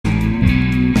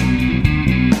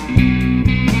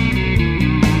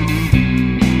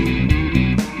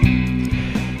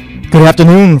Good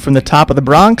afternoon from the top of the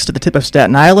Bronx to the tip of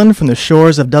Staten Island, from the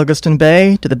shores of Douglaston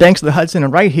Bay to the banks of the Hudson,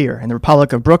 and right here in the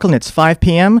Republic of Brooklyn. It's 5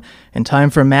 p.m. and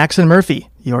time for Max and Murphy,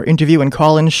 your interview and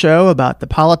call-in show about the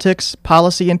politics,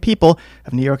 policy, and people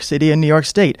of New York City and New York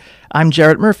State. I'm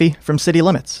Jarrett Murphy from City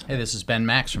Limits. Hey, this is Ben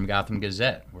Max from Gotham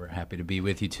Gazette. We're happy to be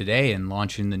with you today and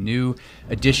launching the new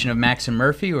edition of Max and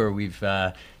Murphy, where we've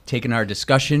taken our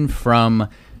discussion from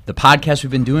the podcast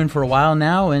we've been doing for a while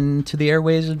now and to the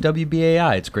airways of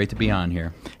WBAI. It's great to be on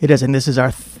here. It is, and this is our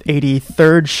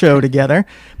 83rd show together,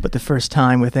 but the first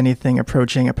time with anything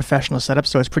approaching a professional setup,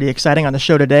 so it's pretty exciting. On the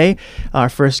show today, our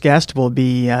first guest will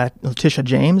be Letitia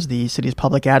James, the city's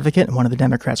public advocate and one of the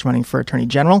Democrats running for Attorney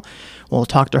General. We'll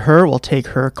talk to her, we'll take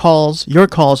her calls, your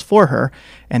calls for her,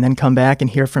 and then come back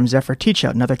and hear from Zephyr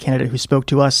Teachout, another candidate who spoke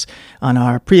to us on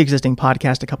our pre-existing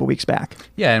podcast a couple weeks back.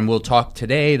 Yeah, and we'll talk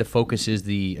today. The focus is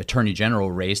the Attorney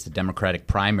General race, the Democratic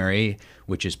primary,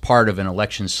 which is part of an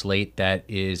election slate that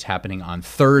is happening on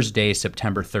Thursday,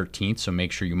 September 13th. So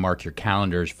make sure you mark your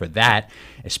calendars for that,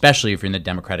 especially if you're in the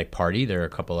Democratic Party. There are a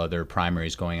couple other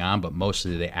primaries going on, but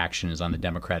mostly the action is on the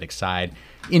Democratic side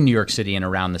in New York City and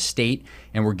around the state.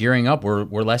 And we're gearing up.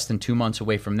 We're less than 2 months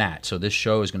away from that. So this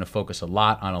show is going to focus a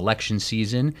lot on election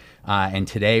season. And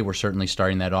today we're certainly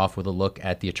starting that off with a look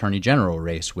at the Attorney General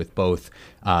race with both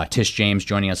Tish James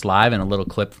joining us live and a little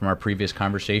clip from our previous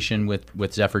conversation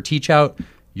with Zephyr Teachout.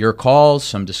 Your calls,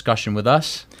 some discussion with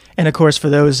us. And, of course, for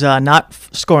those not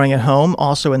scoring at home,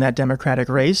 also in that Democratic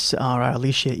race are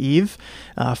Alicia Eve,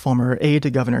 former aide to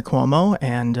Governor Cuomo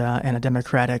and a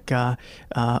Democratic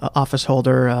office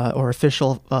holder or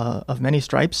official of many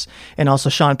stripes, and also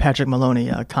Sean Patrick Maloney,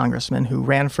 a congressman who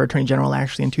ran for Attorney General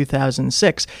actually in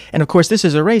 2006. And, of course, this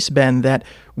is a race, Ben, that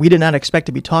we did not expect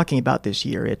to be talking about this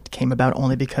year. It came about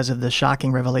only because of the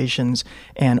shocking revelations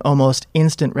and almost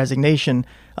instant resignation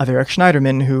of Eric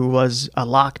Schneiderman, who was a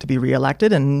lock to be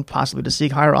reelected and possibly to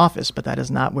seek higher office, but that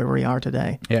is not where we are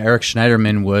today. Yeah, Eric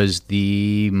Schneiderman was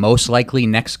the most likely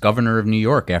next governor of New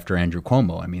York after Andrew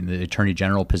Cuomo. I mean, the Attorney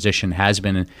General position has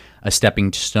been a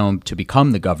stepping stone to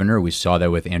become the governor. We saw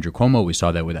that with Andrew Cuomo. We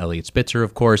saw that with Eliot Spitzer,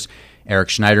 of course. Eric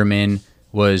Schneiderman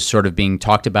was sort of being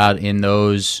talked about in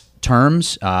those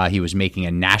terms. He was making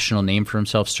a national name for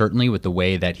himself, certainly, with the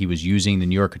way that he was using the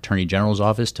New York Attorney General's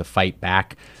office to fight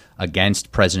back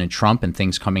against President Trump and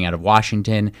things coming out of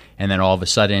Washington. And then all of a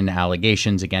sudden,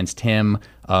 allegations against him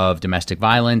of domestic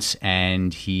violence,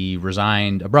 and he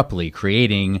resigned abruptly,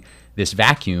 creating this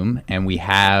vacuum. And we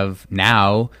have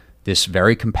now this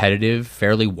very competitive,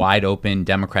 fairly wide open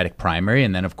Democratic primary.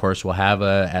 And then, of course, we'll have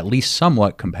a at least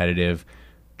somewhat competitive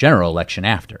general election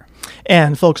after.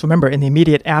 And folks, remember, in the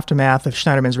immediate aftermath of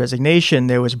Schneiderman's resignation,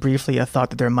 there was briefly a thought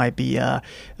that there might be an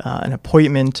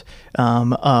appointment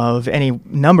of any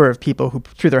number of people who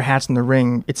threw their hats in the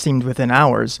ring, it seemed within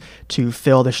hours, to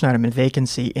fill the Schneiderman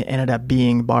vacancy. It ended up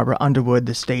being Barbara Underwood,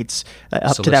 the state's,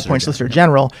 up to that point, Solicitor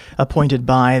General, appointed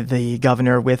by the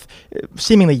governor with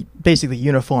seemingly basically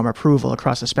uniform approval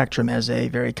across the spectrum as a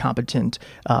very competent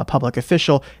public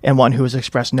official and one who has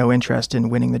expressed no interest in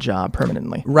winning the job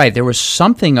permanently. Right. There was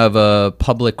something of a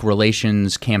public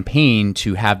relations campaign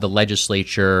to have the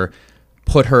legislature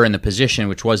put her in the position,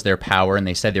 which was their power, and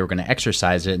they said they were going to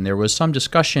exercise it. And there was some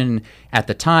discussion at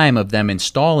the time of them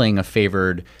installing a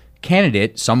favored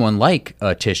candidate, someone like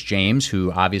Tish James,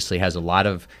 who obviously has a lot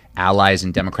of allies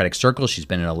in Democratic circles. She's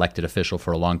been an elected official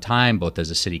for a long time, both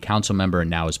as a city council member and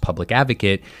now as public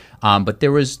advocate. But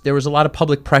there was a lot of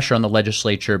public pressure on the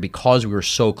legislature because we were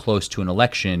so close to an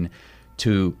election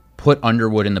to put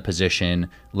Underwood in the position,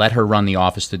 let her run the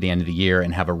office through the end of the year,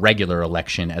 and have a regular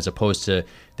election, as opposed to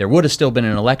there would have still been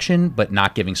an election, but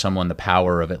not giving someone the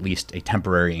power of at least a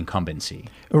temporary incumbency.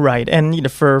 Right. And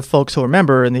for folks who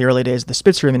remember, in the early days of the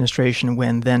Spitzer administration,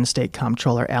 when then State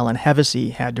Comptroller Alan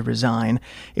Hevesy had to resign,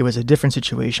 it was a different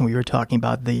situation. We were talking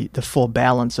about the full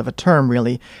balance of a term,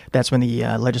 really. That's when the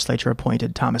legislature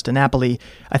appointed Thomas DiNapoli,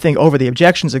 I think, over the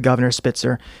objections of Governor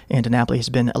Spitzer, and DiNapoli has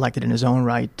been elected in his own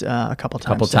right a couple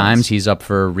times. He's up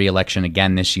for re-election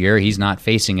again this year. He's not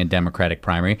facing a Democratic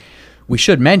primary. We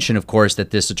should mention, of course,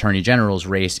 that this Attorney General's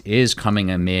race is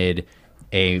coming amid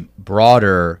a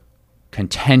broader,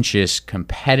 contentious,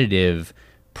 competitive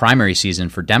primary season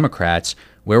for Democrats,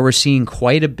 where we're seeing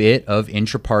quite a bit of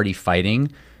intra-party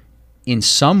fighting. In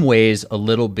some ways, a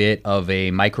little bit of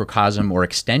a microcosm or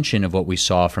extension of what we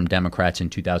saw from Democrats in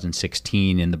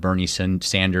 2016 in the Bernie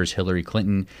Sanders, Hillary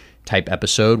Clinton type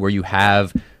episode, where you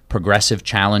have progressive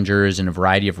challengers in a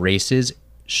variety of races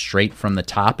straight from the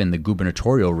top in the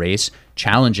gubernatorial race,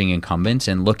 challenging incumbents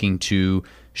and looking to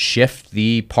shift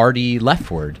the party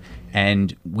leftward.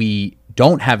 And we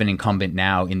don't have an incumbent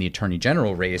now in the Attorney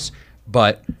General race,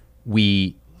 but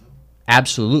we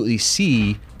absolutely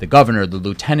see the governor, the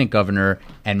lieutenant governor,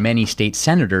 and many state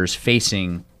senators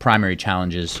facing primary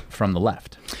challenges from the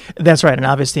left. That's right. And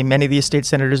obviously, many of these state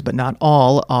senators, but not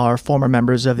all, are former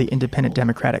members of the Independent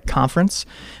Democratic Conference.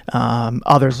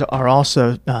 Others are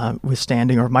also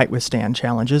withstanding or might withstand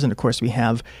challenges. And of course, we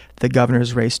have the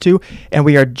governor's race, too. And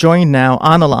we are joined now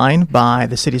on the line by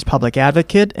the city's public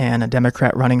advocate and a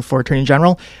Democrat running for Attorney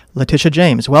General, Letitia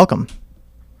James. Welcome.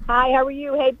 Hi, how are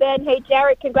you? Hey, Ben. Hey,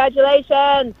 Jared.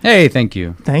 Congratulations. Hey, thank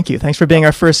you. Thank you. Thanks for being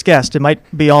our first guest. It might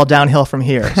be all downhill from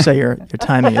here, so your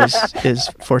timing is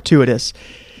fortuitous.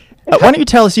 Why don't you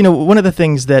tell us, one of the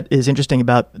things that is interesting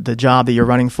about the job that you're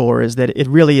running for is that it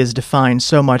really is defined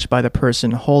so much by the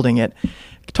person holding it.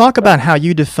 Talk about how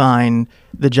you define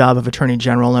the job of Attorney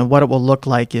General and what it will look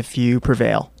like if you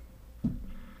prevail.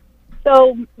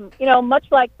 So, much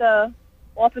like the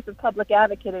Office of Public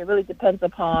Advocate, it really depends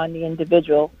upon the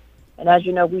individual. And as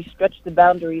you know, we stretch the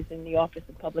boundaries in the Office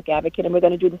of Public Advocate, and we're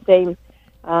going to do the same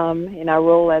in our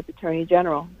role as Attorney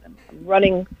General. I'm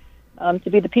running to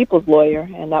be the people's lawyer,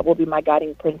 and that will be my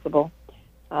guiding principle.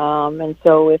 And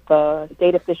so if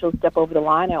state officials step over the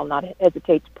line, I will not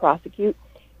hesitate to prosecute.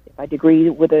 If I disagree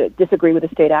with a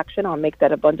state action, I'll make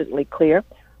that abundantly clear.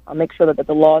 I'll make sure that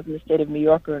the laws in the state of New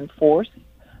York are enforced.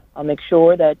 I'll make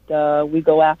sure that we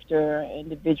go after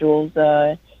individuals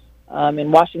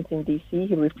in Washington, D.C.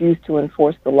 who refuse to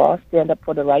enforce the law, stand up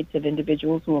for the rights of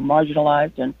individuals who are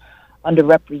marginalized and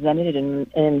underrepresented and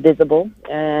invisible,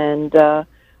 and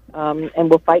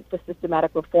we'll fight for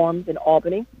systematic reforms in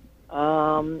Albany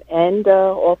and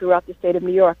all throughout the state of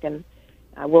New York. And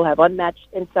we'll have unmatched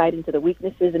insight into the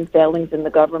weaknesses and failings in the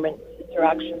government's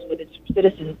interactions with its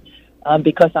citizens.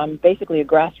 Because I'm basically a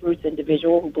grassroots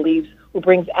individual who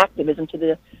brings activism to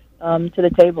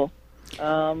the table,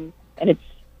 and it's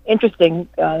interesting,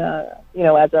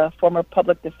 as a former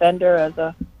public defender, as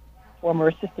a former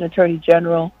assistant attorney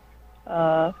general,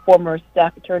 former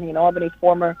staff attorney in Albany,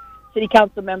 former city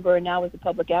council member, and now as a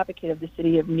public advocate of the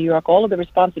city of New York. All of the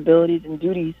responsibilities and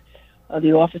duties of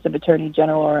the Office of Attorney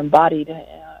General are embodied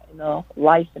in the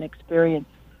life and experience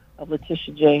of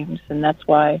Letitia James, and that's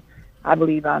why I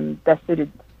believe I'm best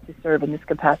suited to serve in this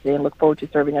capacity and look forward to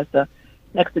serving as the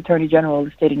next Attorney General of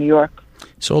the state of New York.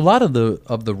 So a lot of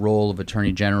the role of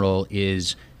Attorney General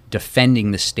is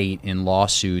defending the state in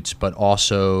lawsuits, but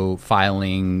also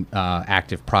filing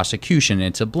active prosecution.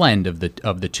 It's a blend of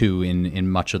the two in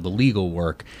much of the legal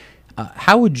work.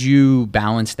 How would you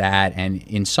balance that? And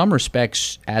in some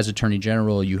respects, as Attorney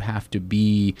General, you have to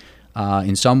be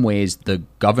in some ways the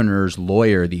governor's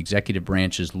lawyer, the executive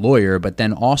branch's lawyer, but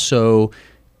then also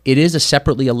it is a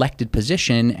separately elected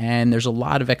position, and there's a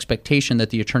lot of expectation that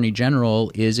the Attorney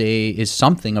General is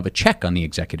something of a check on the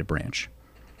executive branch.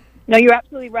 No, you're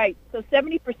absolutely right. So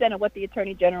 70% of what the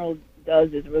Attorney General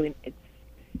does is really, it's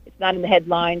not in the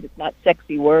headlines, it's not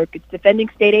sexy work, it's defending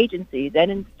state agencies,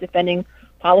 and it's defending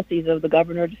policies of the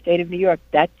governor of the state of New York.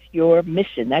 That's your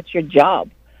mission, that's your job.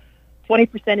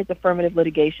 20% is affirmative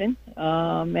litigation,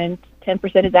 and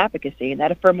 10% is advocacy. And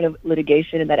that affirmative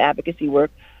litigation and that advocacy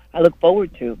work I look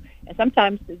forward to. And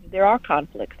sometimes there are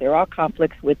conflicts. There are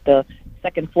conflicts with the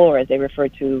second floor, as they refer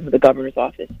to the governor's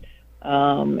office.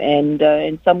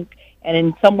 In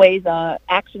some ways,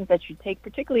 actions that you take,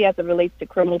 particularly as it relates to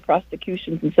criminal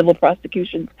prosecutions and civil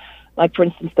prosecutions, like, for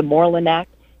instance, the Moreland Act,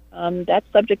 that's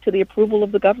subject to the approval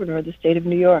of the governor of the state of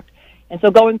New York. And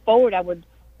so going forward, I would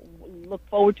look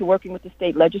forward to working with the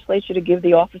state legislature to give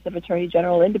the Office of Attorney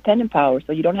General independent power,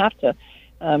 so you don't have to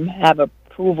have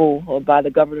approval by the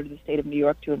governor of the state of New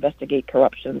York to investigate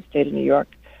corruption in the state of New York.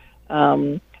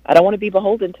 I don't want to be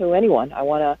beholden to anyone. I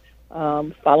want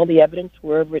to follow the evidence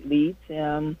wherever it leads,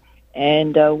 and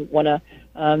want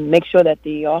to make sure that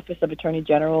the Office of Attorney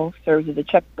General serves as a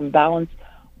check and balance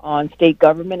on state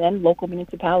government and local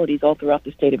municipalities all throughout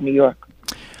the state of New York.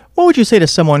 What would you say to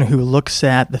someone who looks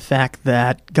at the fact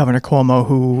that Governor Cuomo,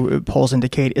 who polls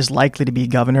indicate is likely to be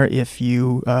governor if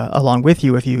you, along with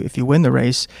you, if you win the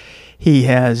race, he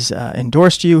has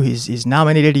endorsed you, he's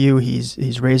nominated you,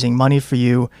 he's raising money for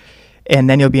you, and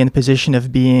then you'll be in the position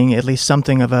of being at least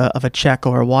something of a check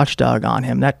or a watchdog on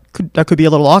him. That could be a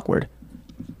little awkward.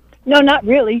 No, not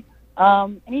really.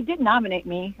 And he did nominate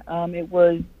me. It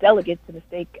was delegates at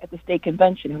the state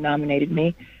convention who nominated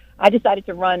me. I decided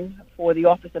to run for the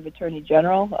Office of Attorney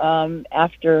General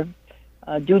after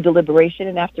due deliberation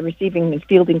and after receiving and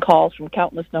fielding calls from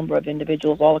countless number of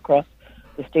individuals all across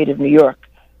the state of New York.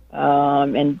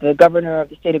 And the governor of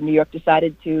the state of New York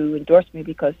decided to endorse me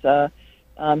because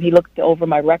he looked over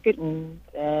my record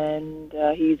and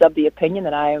he's of the opinion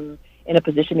that I am in a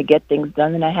position to get things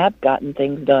done, and I have gotten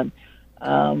things done.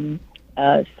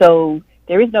 So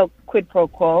there is no quid pro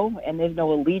quo, and there's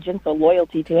no allegiance or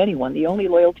loyalty to anyone. The only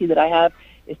loyalty that I have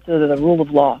is to the rule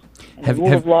of law. And the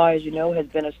rule of law, as you know, has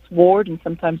been a sword and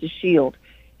sometimes a shield.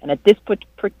 And at this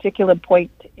particular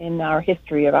point in our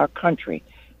history of our country,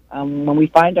 when we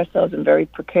find ourselves in very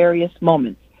precarious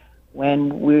moments,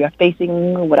 when we are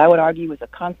facing what I would argue is a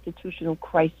constitutional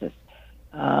crisis,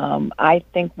 I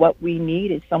think what we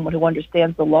need is someone who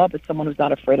understands the law, but someone who's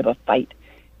not afraid of a fight.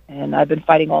 And I've been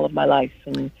fighting all of my life.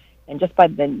 And just by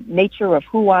the nature of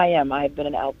who I am, I have been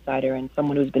an outsider and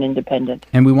someone who's been independent.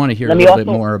 And we want to hear a little bit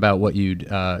more about what you'd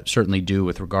certainly do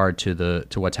with regard to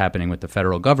what's happening with the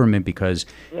federal government, because,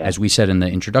 as we said in the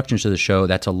introduction to the show,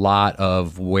 that's a lot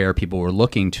of where people were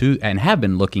looking to and have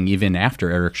been looking even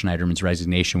after Eric Schneiderman's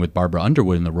resignation with Barbara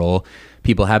Underwood in the role.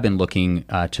 People have been looking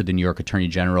to the New York Attorney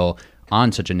General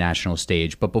on such a national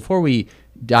stage. But before we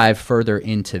dive further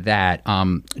into that,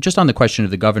 just on the question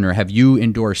of the governor, have you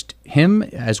endorsed him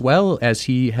as well as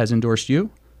he has endorsed you?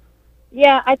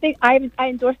 Yeah, I think I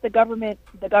endorse the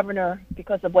governor,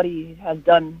 because of what he has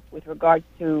done with regards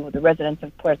to the residents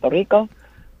of Puerto Rico.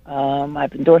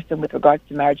 I've endorsed him with regards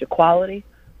to marriage equality.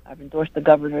 I've endorsed the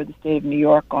governor of the state of New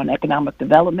York on economic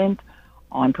development,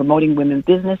 on promoting women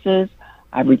businesses.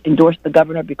 I've endorsed the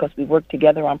governor because we work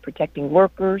together on protecting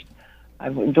workers.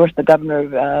 I've endorsed the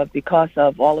governor because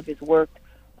of all of his work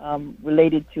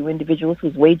related to individuals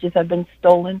whose wages have been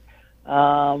stolen.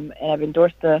 And I've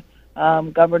endorsed the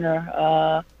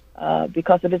governor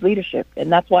because of his leadership.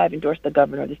 And that's why I've endorsed the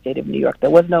governor of the state of New York. There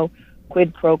was no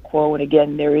quid pro quo, and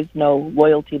again, there is no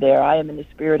loyalty there. I am in the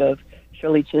spirit of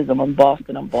Shirley Chisholm. I'm bossed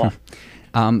and I'm bossed.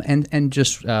 And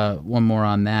just one more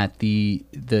on that.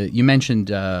 You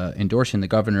mentioned endorsing the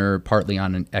governor partly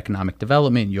on an economic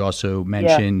development. You also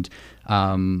mentioned,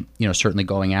 certainly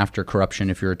going after corruption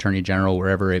if you're Attorney General,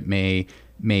 wherever it may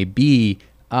be.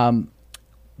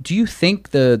 Do you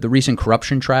think the recent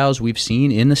corruption trials we've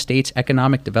seen in the state's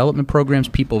economic development programs,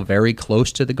 people very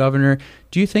close to the governor,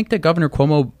 do you think that Governor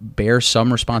Cuomo bears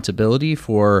some responsibility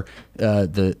for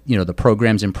the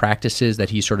programs and practices that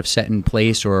he sort of set in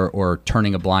place, or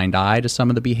turning a blind eye to some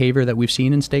of the behavior that we've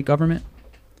seen in state government?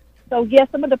 So, yes,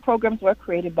 some of the programs were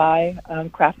crafted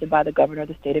by the governor of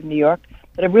the state of New York,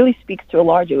 but it really speaks to a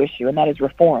larger issue, and that is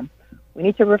reform. We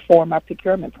need to reform our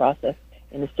procurement process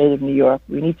in the state of New York.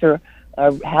 We need to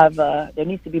there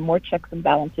needs to be more checks and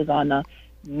balances on a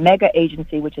mega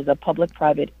agency, which is a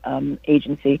public-private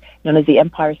agency known as the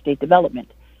Empire State Development.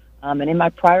 And in my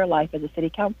prior life as a city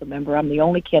council member, I'm the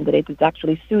only candidate that's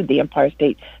actually sued the Empire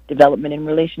State Development in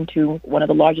relation to one of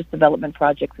the largest development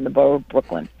projects in the borough of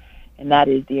Brooklyn, and that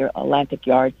is the Atlantic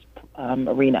Yards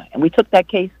Arena. And we took that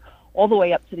case all the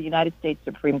way up to the United States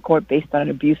Supreme Court based on an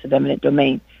abuse of eminent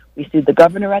domain. We sued the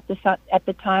governor at the time.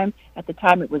 At the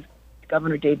time, it was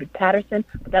Governor David Paterson,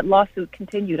 but that lawsuit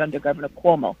continued under Governor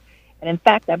Cuomo. And in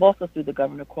fact, I've also sued the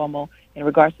Governor Cuomo in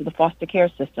regards to the foster care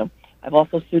system. I've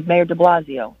also sued Mayor de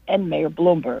Blasio and Mayor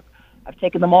Bloomberg. I've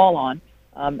taken them all on,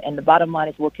 and the bottom line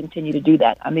is we'll continue to do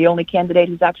that. I'm the only candidate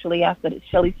who's actually asked that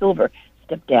Shelley Silver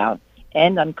step down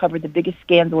and uncovered the biggest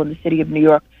scandal in the city of New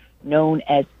York, known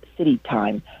as City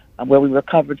Time, where we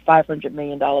recovered $500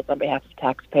 million on behalf of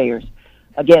taxpayers.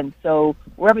 Again, so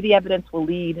wherever the evidence will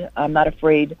lead, I'm not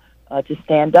afraid to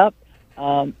stand up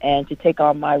and to take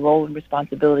on my role and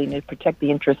responsibility to protect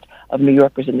the interest of New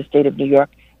Yorkers in the state of New York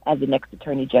as the next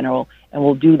Attorney General, and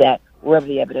we'll do that wherever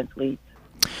the evidence leads.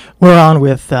 We're on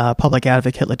with public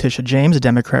advocate Letitia James, a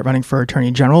Democrat running for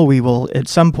Attorney General. We will, at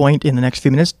some point in the next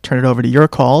few minutes, turn it over to your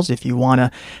calls. If you want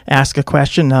to ask a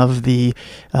question of the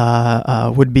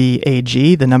would-be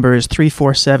AG, the number is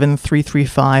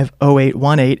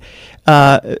 347-335-0818.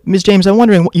 Ms. James, I'm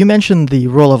wondering, you mentioned the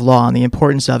rule of law and the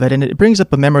importance of it, and it brings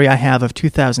up a memory I have of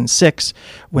 2006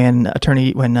 when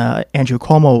Andrew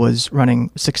Cuomo was running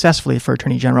successfully for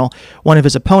Attorney General. One of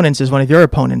his opponents is one of your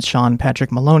opponents, Sean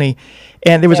Patrick Maloney.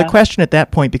 And there was a question at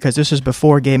that point, because this was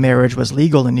before gay marriage was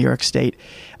legal in New York State,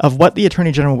 of what the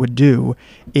Attorney General would do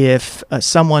if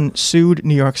someone sued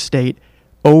New York State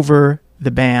over the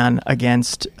ban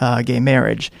against gay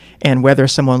marriage, and whether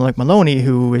someone like Maloney,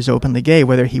 who is openly gay,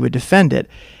 whether he would defend it.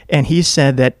 And he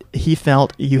said that he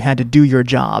felt you had to do your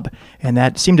job, and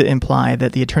that seemed to imply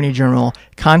that the Attorney General,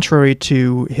 contrary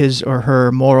to his or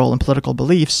her moral and political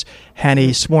beliefs, had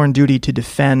a sworn duty to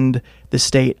defend the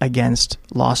state against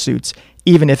lawsuits,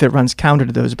 even if it runs counter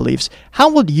to those beliefs. How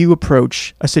would you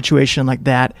approach a situation like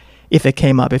that if it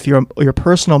came up, if your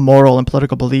personal moral and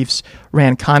political beliefs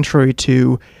ran contrary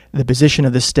to the position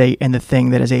of the state and the thing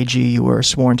that as AG you were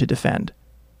sworn to defend?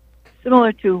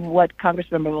 Similar to what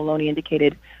Congressmember Maloney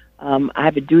indicated I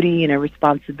have a duty and a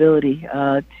responsibility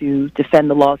to defend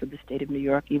the laws of the state of New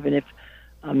York, even if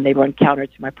they run counter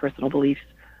to my personal beliefs.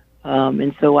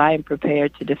 And so I am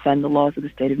prepared to defend the laws of the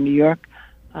state of New York,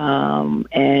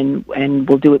 and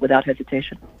will do it without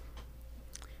hesitation.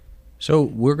 So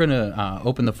we're going to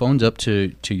open the phones up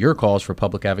to your calls for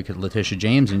Public Advocate Letitia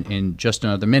James in just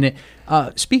another minute.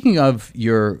 Speaking of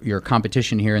your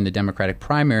competition here in the Democratic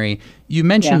primary, you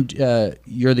mentioned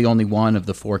you're the only one of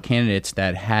the four candidates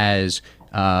that has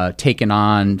taken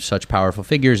on such powerful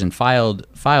figures and filed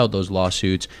those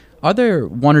lawsuits. Are there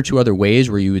one or two other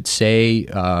ways where you would say,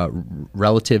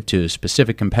 relative to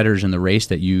specific competitors in the race,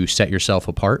 that you set yourself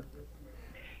apart?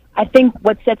 I think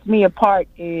what sets me apart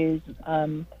is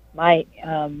my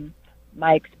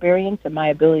experience and my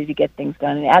ability to get things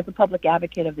done. And as a public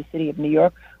advocate of the city of New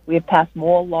York, we have passed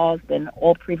more laws than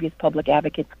all previous public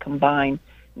advocates combined,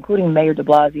 including Mayor de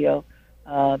Blasio,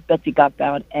 Betsy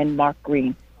Gotbound, and Mark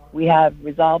Green. We have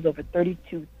resolved over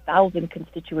 32,000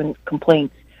 constituent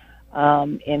complaints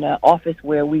in an office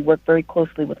where we work very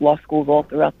closely with law schools all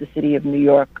throughout the city of New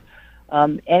York.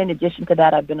 And in addition to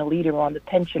that, I've been a leader on the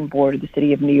pension board of the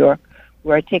city of New York,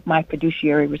 where I take my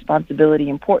fiduciary responsibility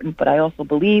important, but I also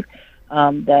believe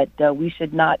that we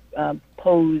should not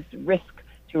pose risk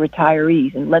to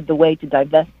retarees, and led the way to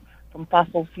divest from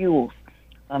fossil fuels,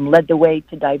 led the way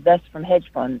to divest from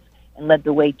hedge funds, and led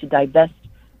the way to divest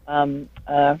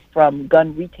from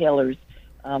gun retailers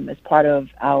as part of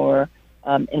our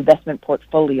investment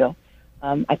portfolio.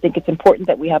 I think it's important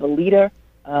that we have a leader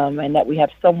and that we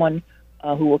have someone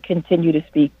who will continue to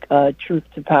speak truth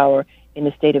to power in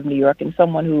the state of New York, and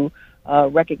someone who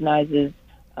recognizes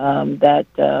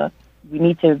that we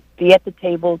need to be at the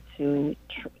table to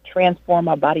transform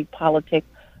our body politic,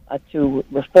 to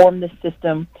reform the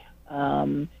system,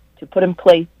 to put in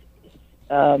place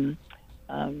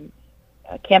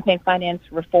campaign finance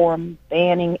reform,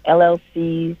 banning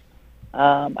LLCs.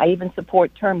 I even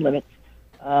support term limits,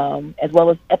 as well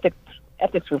as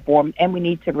ethics reform, and we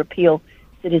need to repeal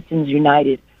Citizens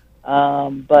United.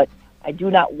 But I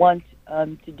do not want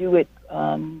to do it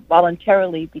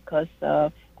voluntarily, because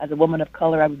as a woman of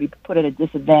color, I would be put at a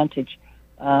disadvantage,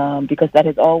 because that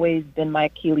has always been my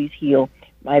Achilles heel,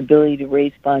 my ability to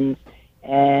raise funds.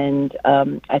 And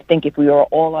I think if we are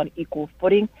all on equal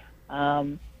footing,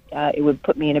 it would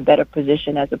put me in a better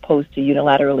position, as opposed to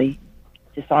unilaterally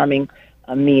disarming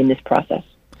me in this process.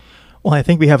 Well, I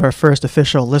think we have our first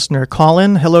official listener call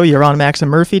in. Hello, you're on Max and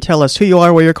Murphy. Tell us who you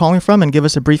are, where you're calling from, and give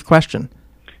us a brief question.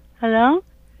 Hello?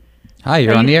 Hi,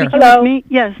 you're on the air. Hello. Me?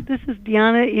 Yes, this is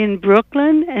Deanna in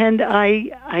Brooklyn, and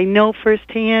I know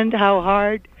firsthand how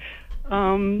hard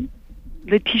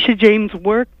Letitia James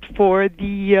worked for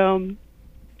the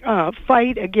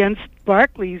fight against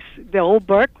Barclays, the old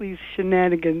Barclays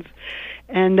shenanigans.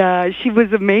 And she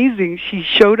was amazing. She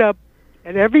showed up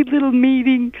at every little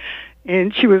meeting,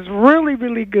 and she was really,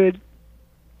 really good.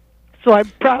 So I'm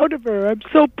proud of her. I'm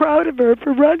so proud of her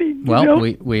for running. Well,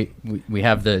 you know? we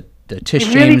have the Tish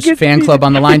It really James fan club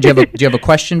on the line. Do you have a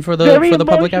question for the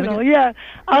public advocate? Yeah.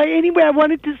 Anyway, I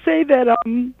wanted to say that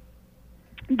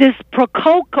this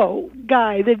Prococo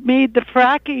guy that made the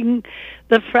fracking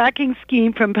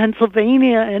scheme from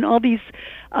Pennsylvania and all these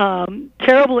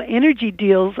terrible energy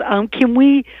deals.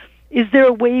 Is there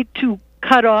a way to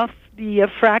cut off the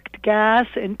fracked gas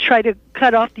and try to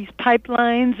cut off these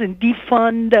pipelines and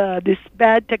defund this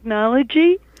bad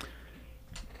technology?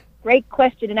 Great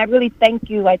question, and I really thank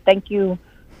you. I thank you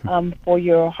for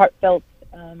your heartfelt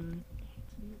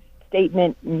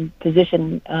statement and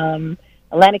position.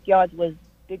 Atlantic Yards was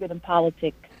bigger than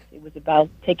politics. It was about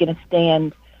taking a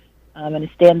stand, and a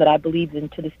stand that I believed in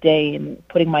to this day, and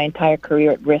putting my entire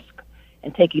career at risk,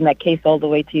 and taking that case all the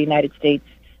way to the United States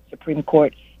Supreme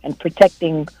Court, and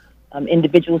protecting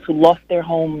individuals who lost their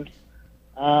homes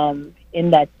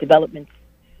in that development.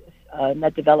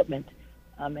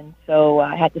 And so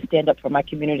I had to stand up for my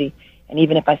community, and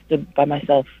even if I stood by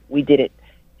myself, we did it.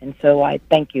 And so I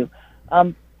thank you.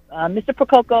 Mr.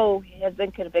 Prococo has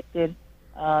been convicted.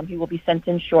 He will be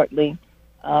sentenced shortly.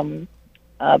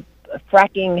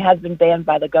 Fracking has been banned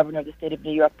by the governor of the state of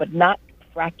New York, but not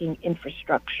fracking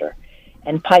infrastructure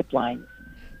and pipelines.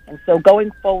 And so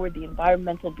going forward, the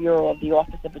Environmental Bureau of the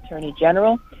Office of Attorney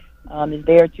General is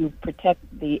there to protect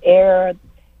the air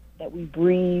that we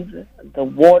breathe, the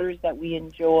waters that we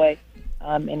enjoy,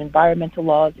 and environmental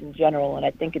laws in general. And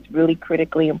I think it's really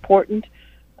critically important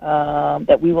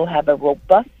that we will have a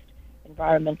robust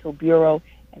Environmental Bureau,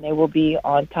 and they will be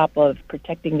on top of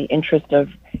protecting the interest of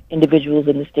individuals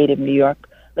in the state of New York.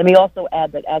 Let me also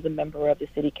add that as a member of the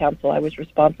City Council, I was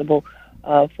responsible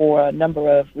for a number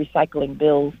of recycling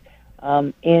bills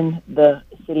in the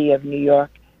city of New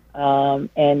York.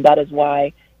 And that is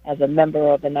why, as a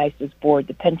member of the NYSERS board,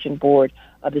 the pension board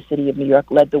of the city of New York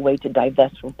led the way to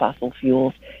divest from fossil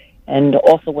fuels, and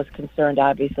also was concerned,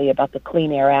 obviously, about the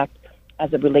Clean Air Act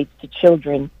as it relates to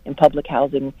children in public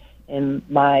housing in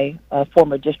my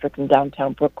former district in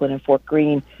downtown Brooklyn and Fort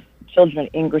Greene, children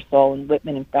in Ingersoll and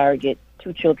Whitman and Farragut,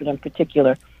 2 children in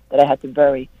particular that I had to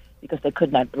bury because they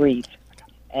could not breathe.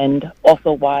 And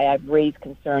also why I've raised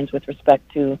concerns with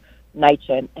respect to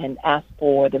NYCHA and asked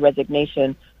for the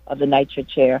resignation of the NYCHA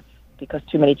chair because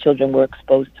too many children were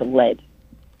exposed to lead.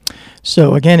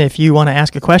 So again, if you want to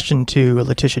ask a question to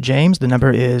Letitia James, the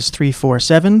number is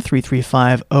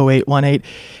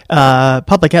 347-335-0818.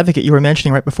 Public Advocate, you were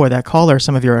mentioning right before that caller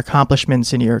some of your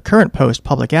accomplishments in your current post,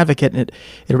 Public Advocate, and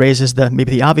it raises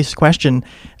maybe the obvious question.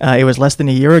 It was less than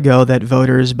a year ago that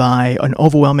voters, by an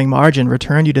overwhelming margin,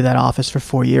 returned you to that office for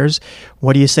 4 years.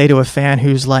 What do you say to a fan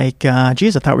who's like,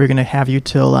 geez, I thought we were going to have you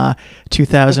till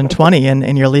 2020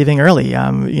 and you're leaving early?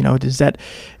 Does that,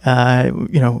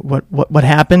 what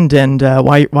happened and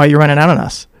why you're running out on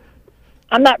us?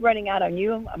 I'm not running out on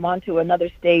you. I'm on to another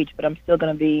stage, but I'm still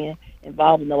going to be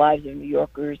involved in the lives of New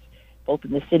Yorkers, both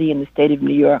in the city and the state of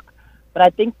New York. But I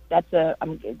think it's a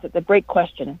great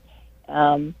question.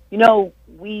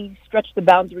 We stretched the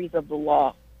boundaries of the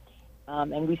law,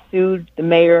 and we sued the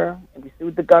mayor and we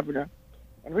sued the governor.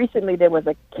 And recently there was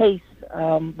a case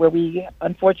where we,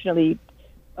 unfortunately,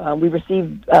 we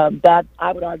received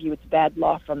I would argue it's bad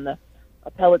law from the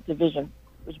appellate division,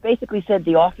 which basically said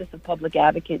the Office of Public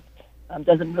Advocate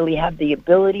doesn't really have the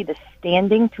ability, the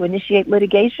standing to initiate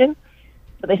litigation.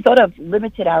 So they sort of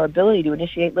limited our ability to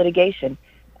initiate litigation.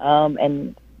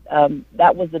 And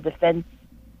that was the defense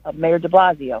of Mayor de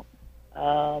Blasio.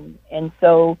 And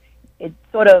so it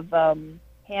sort of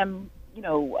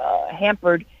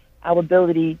hampered our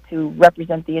ability to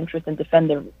represent the interest and defend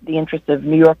the interests of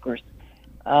New Yorkers.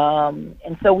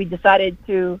 And so we decided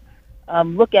to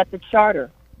look at the charter.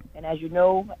 And as you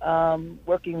know,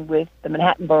 working with the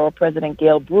Manhattan Borough President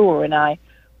Gail Brewer and I,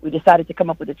 we decided to come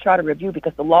up with a charter review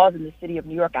because the laws in the city of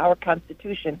New York, our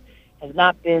Constitution, has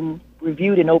not been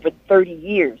reviewed in over 30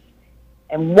 years.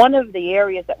 And one of the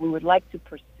areas that we would like to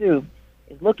pursue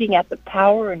is looking at the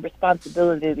power and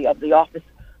responsibility of the Office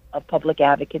of Public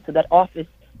Advocate, so that office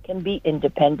can be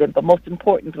independent, but most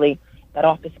importantly, that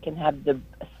office can have the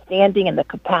standing and the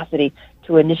capacity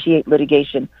to initiate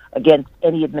litigation against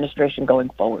any administration going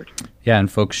forward. Yeah,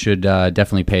 and folks should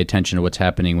definitely pay attention to what's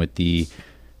happening with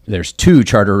there's 2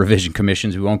 charter revision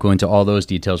commissions. We won't go into all those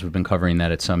details. We've been covering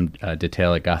that at some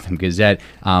detail at Gotham Gazette.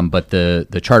 But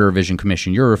the charter revision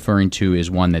commission you're referring to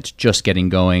is one that's just getting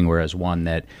going, whereas one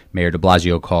that Mayor de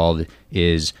Blasio called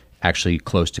is actually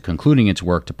close to concluding its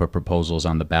work to put proposals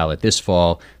on the ballot this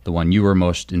fall. The one you were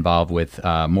more involved with,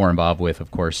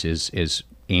 of course, is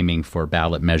aiming for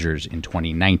ballot measures in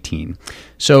 2019.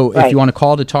 So if you want to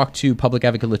call to talk to Public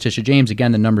Advocate Letitia James,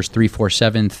 again, the number is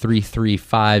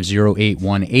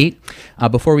 347-335-0818.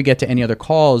 Before we get to any other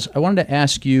calls, I wanted to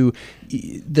ask you,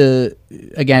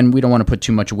 again, we don't want to put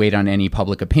too much weight on any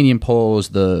public opinion polls.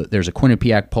 There's a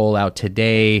Quinnipiac poll out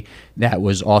today that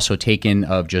was also taken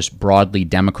of just broadly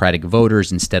Democratic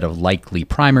voters instead of likely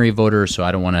primary voters, so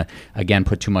I don't want to, again,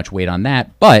 put too much weight on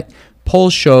that. But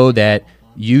polls show that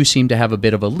you seem to have a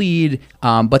bit of a lead,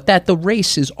 but that the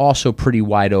race is also pretty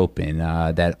wide open,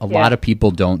 that a lot of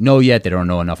people don't know yet. They don't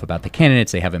know enough about the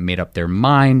candidates. They haven't made up their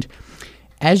mind.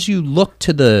 As you look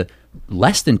to the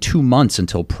less than 2 months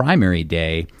until primary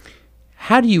day,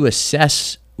 how do you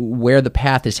assess where the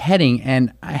path is heading?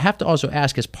 And I have to also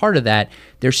ask, as part of that,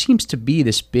 there seems to be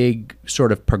this big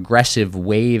sort of progressive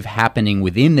wave happening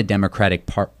within the Democratic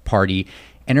Party.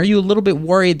 And are you a little bit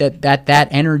worried that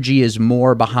energy is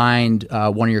more behind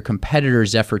one of your competitors,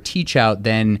 Zephyr Teachout,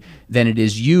 than it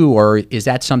is you, or is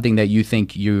that something that you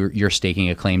think you're staking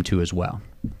a claim to as well?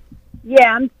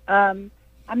 Yeah, I'm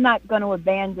not going to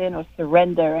abandon or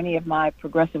surrender any of my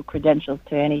progressive credentials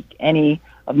to any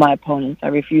of my opponents. I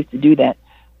refuse to do that.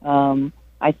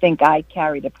 I think I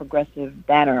carry the progressive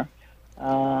banner,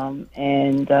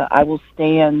 and I will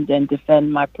stand and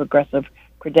defend my progressive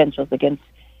credentials against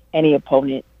any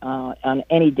opponent on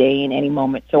any day in any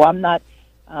moment. So I'm not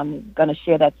going to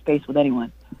share that space with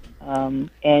anyone.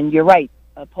 And you're right,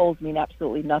 polls mean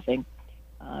absolutely nothing.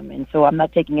 And so I'm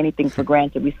not taking anything for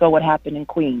granted. We saw what happened in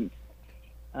Queens.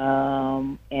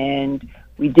 And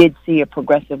we did see a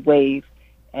progressive wave,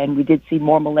 and we did see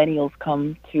more millennials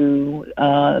come to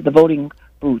the voting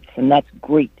booths, and that's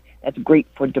great. That's great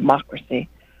for democracy.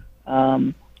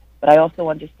 But I also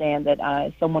understand that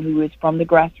as someone who is from the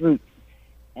grassroots,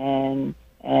 and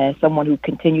as someone who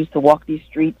continues to walk these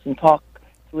streets and talk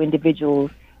to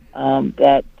individuals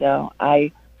that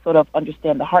I sort of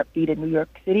understand the heartbeat of New York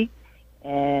City,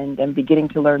 and I'm beginning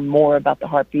to learn more about the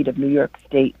heartbeat of New York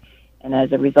State. And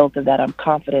as a result of that, I'm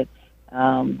confident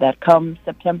that come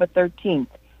September 13th,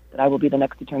 that I will be the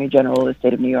next Attorney General of the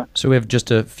state of New York. So we have just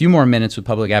a few more minutes with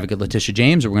Public Advocate Letitia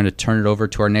James. We're going to turn it over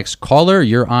to our next caller.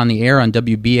 You're on the air on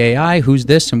WBAI. Who's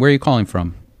this and where are you calling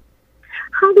from?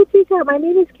 Hi, Letitia. My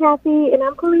name is Kathy, and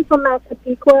I'm calling from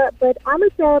Massapequa, but I'm a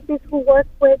therapist who works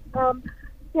with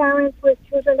parents with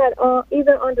children that are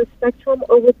either on the spectrum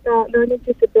or with learning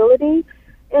disability.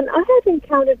 And I have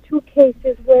encountered two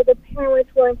cases where the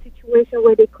parents were in a situation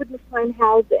where they couldn't find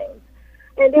housing,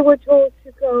 and they were told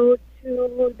to go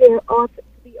to the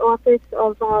office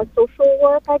of social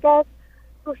work, I guess,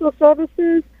 social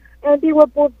services, and they were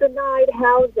both denied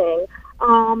housing.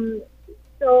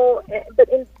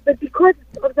 But because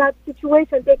of that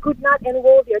situation, they could not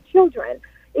enroll their children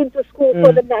into school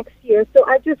for the next year. So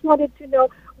I just wanted to know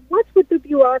what's with the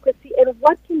bureaucracy and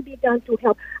what can be done to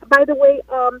help. By the way,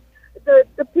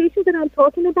 the patients that I'm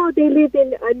talking about, they live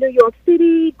in New York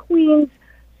City, Queens.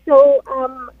 So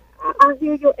I'll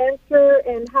hear your answer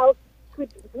and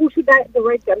who should I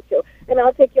direct them to? And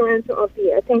I'll take your answer off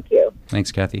the air. Thank you.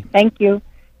 Thanks, Kathy. Thank you.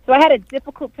 So I had a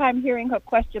difficult time hearing her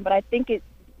question, but I think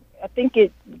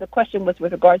the question was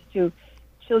with regards to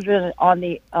children on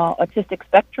the autistic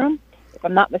spectrum. If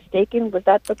I'm not mistaken, was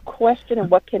that the question? And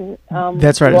what can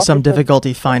that's right. Some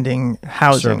difficulty finding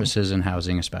housing, services, and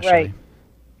housing, especially. Right.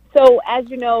 So as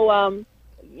you know,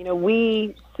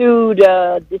 we sued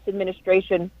this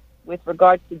administration with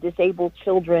regards to disabled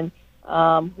children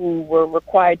who were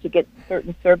required to get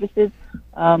certain services,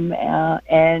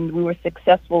 and we were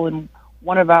successful in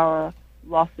one of our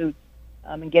lawsuits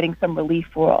in getting some relief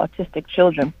for autistic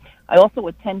children. I also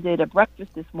attended a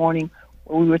breakfast this morning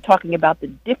where we were talking about the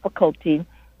difficulty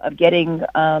of getting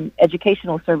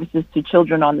educational services to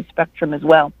children on the spectrum as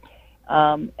well.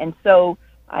 And so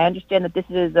I understand that this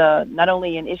is not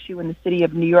only an issue in the city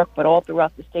of New York, but all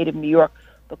throughout the state of New York.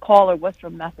 The caller was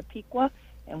from Massapequa,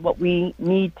 and what we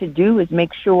need to do is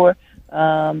make sure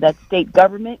that state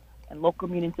government and local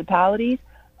municipalities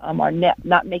are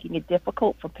not making it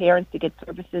difficult for parents to get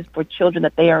services for children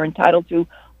that they are entitled to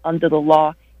under the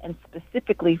law, and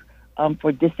specifically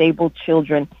for disabled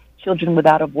children, children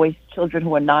without a voice, children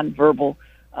who are nonverbal,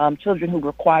 children who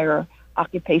require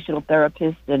occupational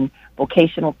therapists and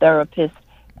vocational therapists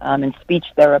and speech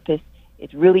therapists.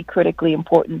 It's really critically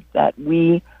important that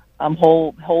we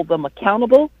hold them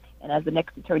accountable, and as the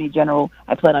next Attorney General,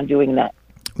 I plan on doing that.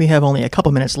 We have only a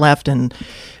couple minutes left, and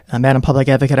Madam Public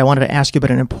Advocate, I wanted to ask you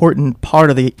about an important part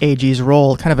of the AG's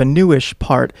role, kind of a newish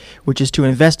part, which is to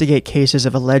investigate cases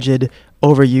of alleged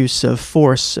overuse of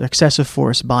force, excessive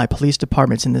force by police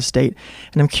departments in the state.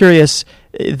 And I'm curious,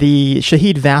 the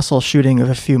Shahid Vassal shooting of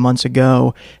a few months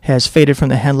ago has faded from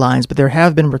the headlines, but there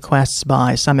have been requests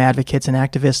by some advocates and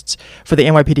activists for the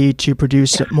NYPD to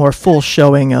produce a more full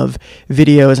showing of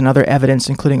videos and other evidence,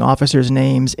 including officers'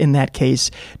 names in that case.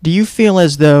 Do you feel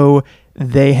as though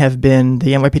the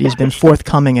NYPD has been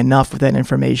forthcoming enough with that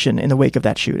information in the wake of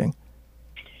that shooting?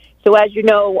 So as you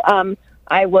know,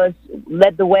 I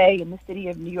led the way in the city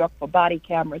of New York for body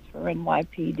cameras for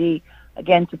NYPD,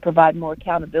 again, to provide more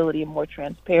accountability and more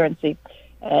transparency.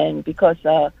 And because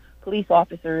police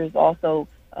officers also,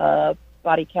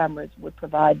 body cameras would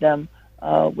provide them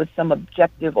with some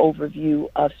objective overview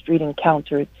of street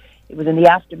encounters. It was in the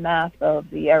aftermath of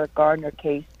the Eric Garner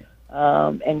case.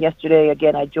 And yesterday,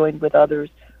 again, I joined with others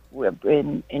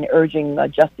in urging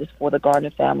justice for the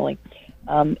Garner family.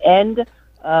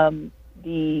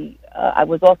 I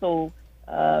was also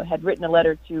had written a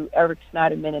letter to Eric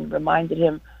Schneiderman and reminded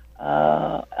him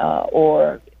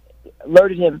or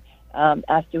alerted him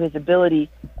as to his ability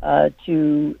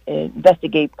to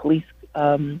investigate police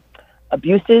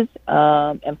abuses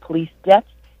and police deaths,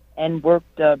 and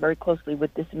worked very closely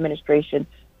with this administration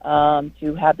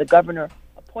to have the governor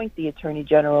appoint the Attorney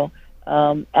General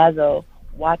as a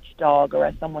watchdog or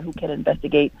as someone who can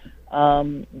investigate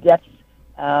deaths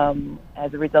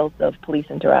as a result of police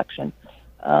interaction.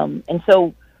 And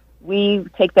so we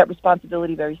take that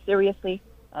responsibility very seriously.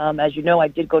 As you know, I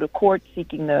did go to court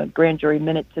seeking the grand jury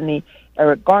minutes in the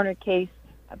Eric Garner case.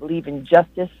 I believe in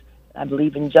justice. I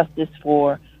believe in justice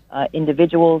for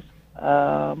individuals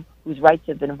whose rights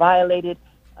have been violated.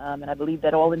 And I believe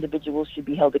that all individuals should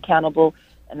be held accountable,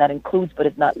 and that includes but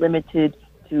is not limited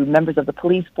to members of the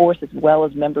police force as well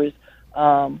as members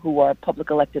who are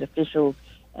public elected officials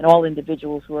and all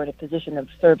individuals who are in a position of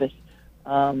service.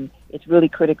 It's really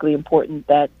critically important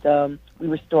that we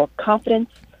restore confidence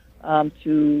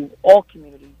to all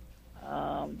communities,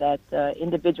 that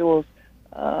individuals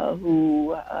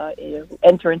who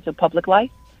enter into public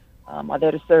life are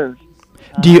there to serve.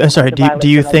 Do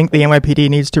you think the NYPD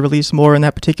needs to release more in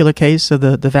that particular case of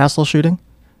the Vassal shooting?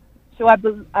 So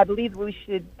I believe we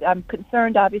should. I'm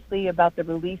concerned, obviously, about the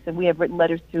release, and we have written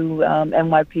letters to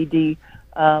NYPD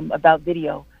about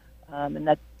video, and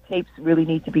that tapes really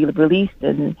need to be released,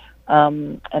 and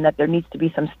that there needs to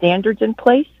be some standards in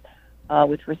place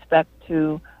with respect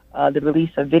to the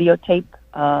release of videotape,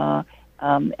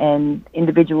 and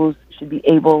individuals should be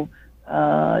able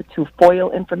to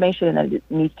FOIL information, and that it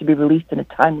needs to be released in a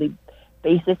timely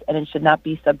basis, and it should not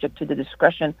be subject to the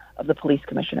discretion of the police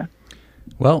commissioner.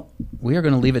 Well, we are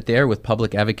going to leave it there with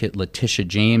Public Advocate Letitia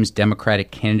James, Democratic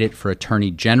candidate for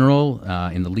Attorney General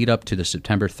in the lead up to the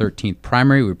September 13th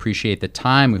primary. We appreciate the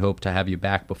time. We hope to have you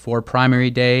back before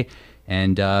primary day,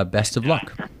 and best of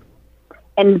luck.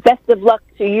 And best of luck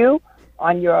to you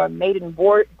on your maiden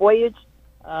voyage.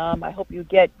 I hope you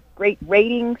get great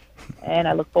ratings, and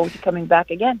I look forward to coming back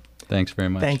again. Thanks very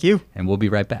much. Thank you. And we'll be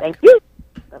right back. Thank you.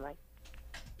 Bye-bye.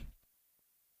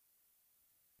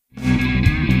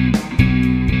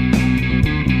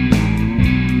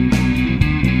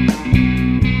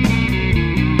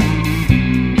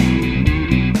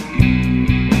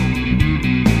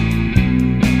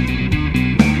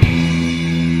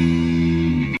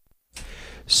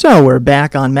 So we're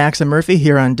back on Max and Murphy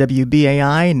here on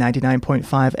WBAI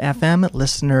 99.5 FM,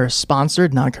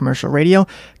 listener-sponsored, non-commercial radio,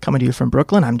 coming to you from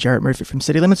Brooklyn. I'm Jarrett Murphy from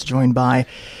City Limits, joined by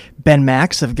Ben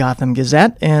Max of Gotham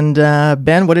Gazette. And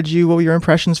Ben, what were your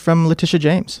impressions from Letitia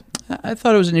James? I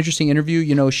thought it was an interesting interview.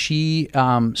 You know, she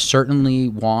certainly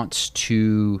wants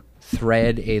to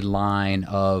thread a line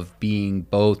of being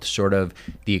both sort of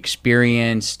the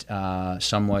experienced,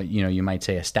 somewhat, you might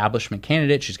say establishment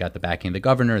candidate. She's got the backing of the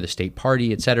governor, the state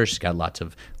party, et cetera. She's got lots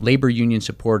of labor union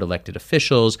support, elected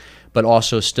officials, but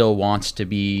also still wants to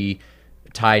be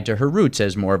tied to her roots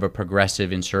as more of a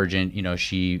progressive insurgent.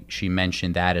 She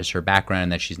mentioned that as her background,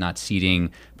 and that she's not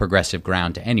ceding progressive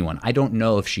ground to anyone. I don't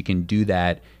know if she can do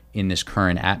that in this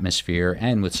current atmosphere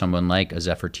and with someone like a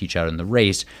Zephyr Teachout in the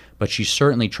race, but she's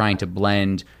certainly trying to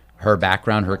blend her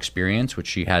background, her experience, which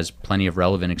she has plenty of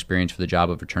relevant experience for the job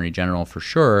of Attorney General for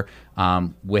sure,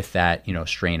 with that,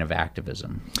 strain of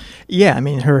activism. Yeah, I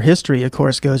mean, her history, of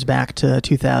course, goes back to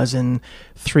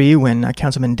 2003 when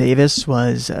Councilman Davis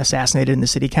was assassinated in the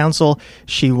city council.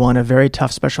 She won a very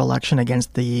tough special election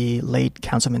against the late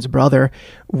councilman's brother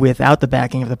without the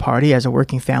backing of the party as a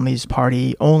Working Families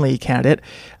Party only candidate.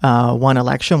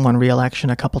 Won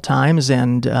re-election a couple times,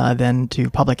 and then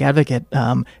to public advocate,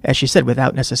 as she said,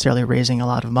 without necessarily raising a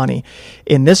lot of money.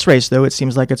 In this race, though, it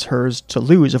seems like it's hers to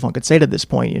lose, if one could say it at this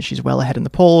point. She's well ahead in the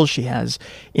polls. She has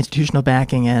institutional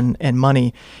backing and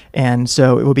money. And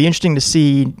so it will be interesting to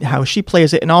see how she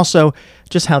plays it, and also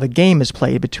just how the game is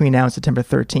played between now and September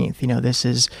 13th. This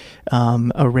is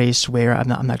a race where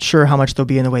I'm not sure how much there'll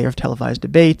be in the way of televised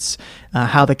debates,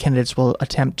 how the candidates will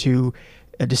attempt to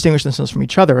distinguish themselves from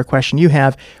each other. A question you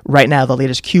have right now, the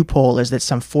latest Q poll is that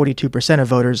some 42% of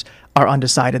voters are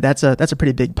undecided. That's a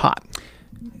pretty big pot.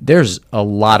 There's a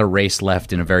lot of race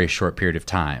left in a very short period of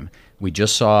time. We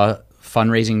just saw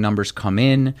fundraising numbers come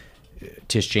in.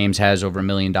 Tish James has over $1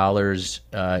 million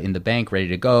in the bank ready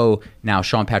to go. Now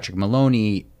Sean Patrick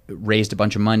Maloney raised a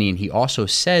bunch of money, and he also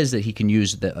says that he can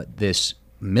use this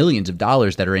millions of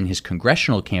dollars that are in his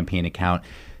congressional campaign account.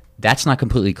 That's not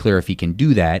completely clear if he can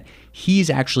do that. He's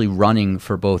actually running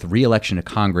for both re-election to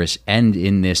Congress and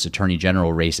in this Attorney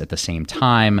General race at the same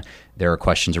time. There are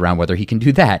questions around whether he can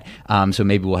do that. So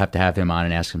maybe we'll have to have him on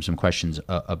and ask him some questions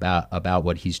about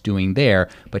what he's doing there.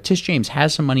 But Tish James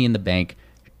has some money in the bank.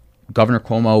 Governor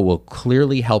Cuomo will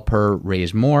clearly help her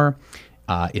raise more.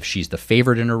 If she's the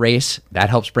favorite in a race, that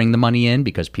helps bring the money in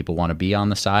because people want to be on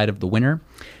the side of the winner.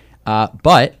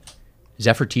 But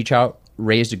Zephyr Teachout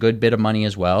raised a good bit of money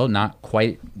as well, not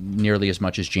quite nearly as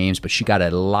much as James, but she got a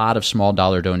lot of small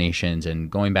dollar donations. And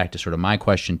going back to sort of my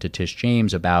question to Tish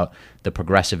James about the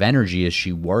progressive energy, is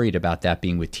she worried about that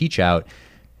being with Teachout?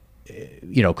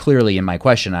 Clearly in my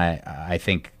question, I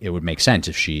think it would make sense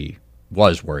if she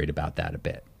was worried about that a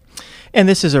bit. And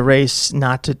this is a race,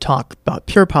 not to talk about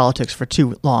pure politics for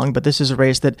too long, but this is a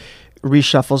race that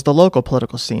reshuffles the local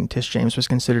political scene. Tish James was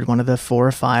considered one of the 4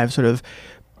 or 5 sort of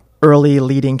early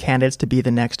leading candidates to be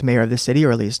the next mayor of the city,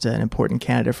 or at least an important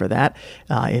candidate for that.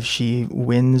 If she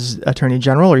wins Attorney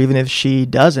General, or even if she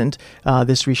doesn't,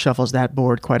 this reshuffles that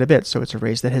board quite a bit. So it's a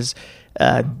race that has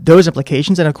those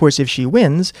implications. And of course, if she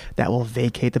wins, that will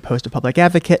vacate the post of public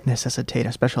advocate, necessitate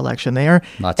a special election there,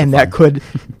 and that could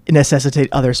necessitate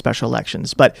other special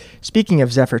elections. But speaking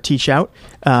of Zephyr Teachout,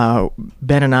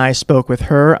 Ben and I spoke with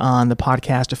her on the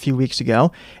podcast a few weeks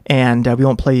ago, and we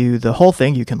won't play you the whole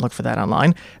thing. You can look for that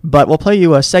online. But we'll play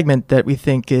you a segment that we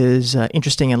think is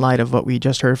interesting in light of what we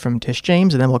just heard from Tish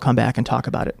James, and then we'll come back and talk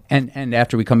about it. And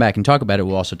after we come back and talk about it,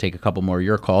 we'll also take a couple more of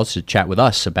your calls to chat with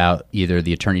us about either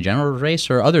the Attorney General race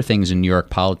or other things in New York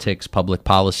politics, public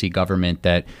policy, government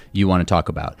that you want to talk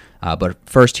about. But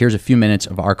first, here's a few minutes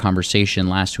of our conversation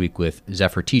last week with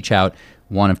Zephyr Teachout,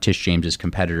 one of Tish James's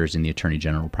competitors in the Attorney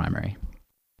General primary.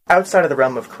 Outside of the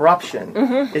realm of corruption,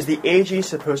 is the AG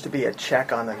supposed to be a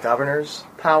check on the governor's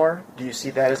power? Do you see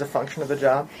that as a function of the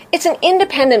job? It's an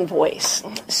independent voice.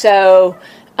 So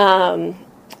in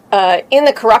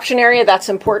the corruption area, that's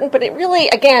important. But it really,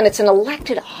 again, it's an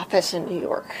elected office in New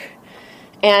York.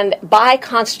 And by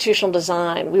constitutional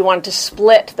design, we wanted to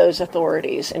split those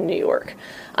authorities in New York.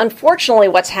 Unfortunately,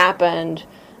 what's happened,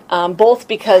 both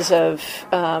because of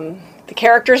the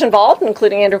characters involved,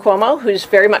 including Andrew Cuomo, who's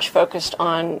very much focused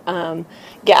on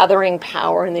gathering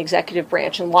power in the executive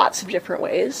branch in lots of different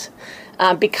ways,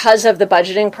 because of the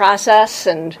budgeting process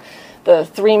and the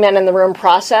three men in the room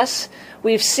process,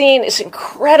 we've seen this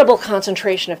incredible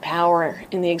concentration of power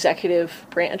in the executive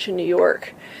branch in New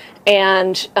York.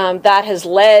 And that has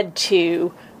led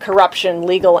to corruption,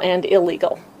 legal and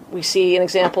illegal. We see an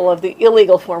example of the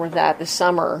illegal form of that this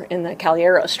summer in the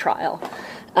Calleros trial.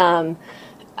 I'm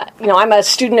a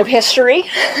student of history,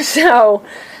 so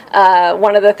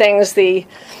one of the things the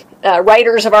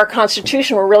writers of our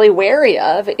Constitution were really wary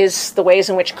of is the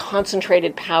ways in which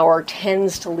concentrated power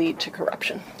tends to lead to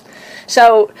corruption.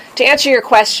 So to answer your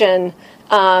question,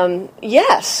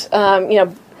 yes,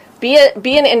 be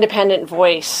an independent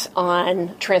voice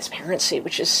on transparency,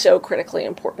 which is so critically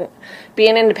important. Be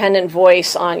an independent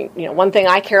voice on, one thing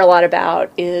I care a lot about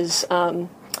is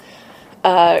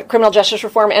criminal justice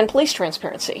reform and police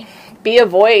transparency. Be a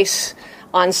voice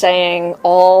on saying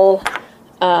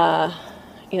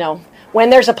when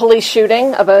there's a police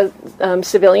shooting of a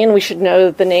civilian, we should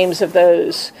know the names of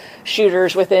those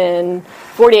shooters within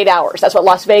 48 hours. That's what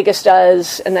Las Vegas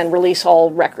does, and then release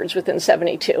all records within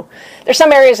 72. There's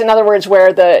some areas, in other words,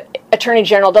 where the Attorney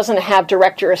General doesn't have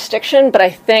direct jurisdiction, but I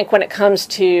think when it comes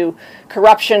to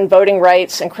corruption, voting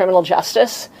rights, and criminal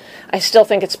justice, I still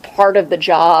think it's part of the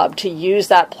job to use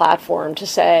that platform to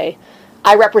say,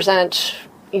 I represent,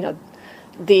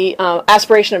 the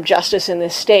aspiration of justice in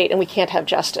this state, and we can't have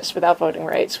justice without voting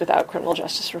rights, without criminal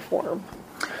justice reform.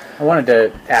 I wanted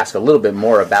to ask a little bit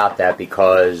more about that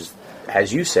because,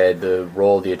 as you said, the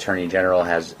role of the Attorney General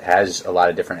has a lot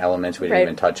of different elements. We didn't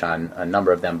even touch on a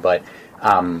number of them, but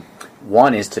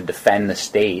one is to defend the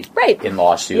state in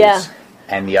lawsuits,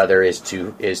 and the other is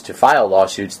to file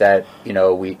lawsuits that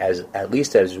at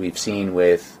least as we've seen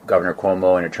with Governor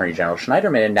Cuomo and Attorney General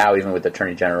Schneiderman, and now even with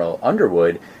Attorney General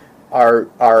Underwood,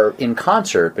 are in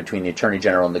concert between the Attorney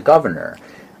General and the Governor.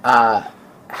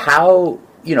 How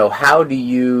do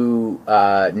you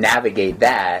navigate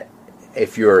that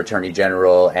if you're Attorney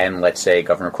General and, let's say,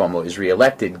 Governor Cuomo is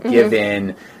reelected,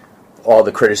 given all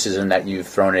the criticism that you've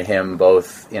thrown at him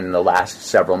both in the last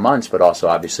several months, but also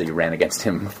obviously you ran against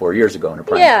him 4 years ago in a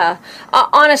primary? Yeah.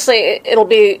 Honestly, it'll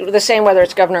be the same whether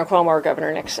it's Governor Cuomo or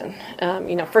Governor Nixon.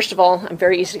 First of all, I'm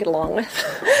very easy to get along with.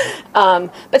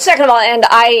 But second of all, and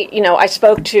I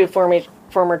spoke to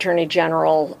former Attorney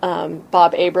General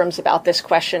Bob Abrams about this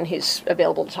question. He's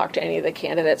available to talk to any of the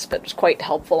candidates, but was quite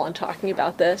helpful on talking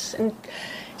about this. And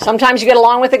sometimes you get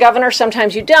along with the governor,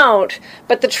 sometimes you don't.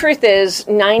 But the truth is,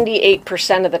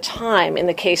 98% of the time in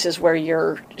the cases where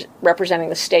you're representing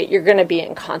the state, you're going to be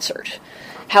in concert.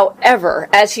 However,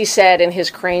 as he said in his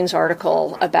Cranes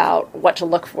article about what to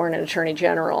look for in an attorney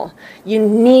general, you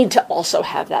need to also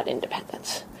have that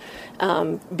independence.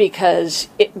 Because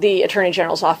the Attorney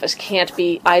General's office can't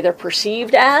be either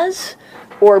perceived as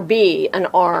or be an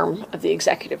arm of the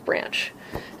executive branch.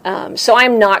 So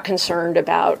I'm not concerned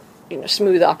about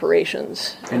smooth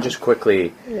operations. And just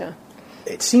quickly,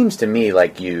 it seems to me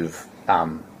like you've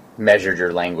measured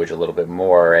your language a little bit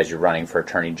more as you're running for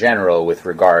Attorney General with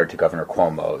regard to Governor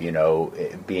Cuomo,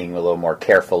 being a little more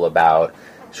careful about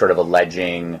sort of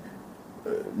alleging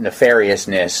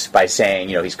nefariousness by saying,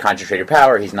 he's concentrated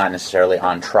power, he's not necessarily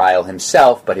on trial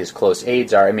himself, but his close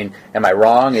aides are. I mean, am I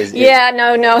wrong?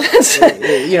 No. That's,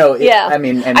 yeah.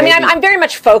 I'm very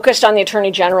much focused on the Attorney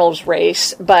General's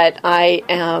race, but I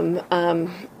am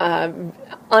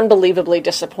unbelievably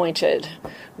disappointed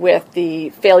with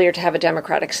the failure to have a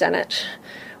Democratic Senate,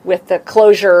 with the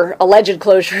alleged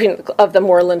closure of the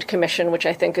Moreland Commission, which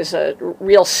I think is a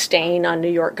real stain on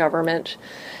New York government.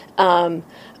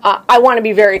 I want to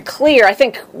be very clear. I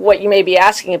think what you may be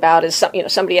asking about is,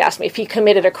 somebody asked me if he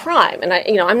committed a crime, and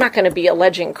I'm not going to be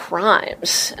alleging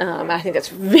crimes. I think it's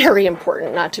very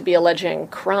important not to be alleging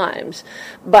crimes,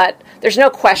 but there's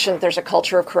no question that there's a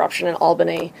culture of corruption in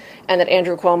Albany, and that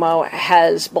Andrew Cuomo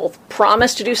has both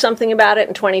promised to do something about it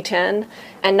in 2010,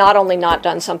 and not only not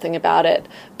done something about it,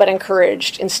 but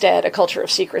encouraged instead a culture of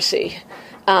secrecy.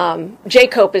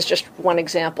 J-COPE is just one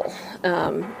example.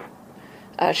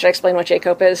 Should I explain what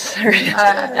J-COPE is? Right.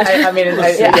 I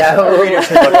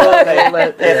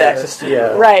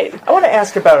want to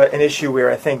ask about an issue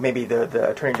where I think maybe the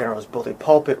Attorney General's bully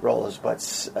pulpit role is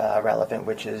what's relevant,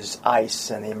 which is ICE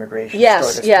and the immigration story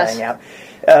that's playing out.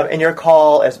 In your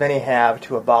call, as many have,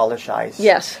 to abolish ICE.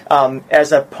 Yes.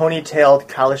 As a ponytailed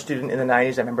college student in the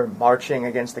 90s, I remember marching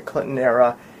against the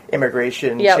Clinton-era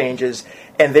immigration changes,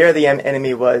 and there the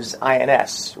enemy was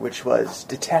INS, which was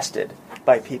detested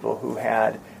by people who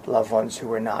had loved ones who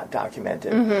were not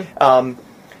documented. Mm-hmm.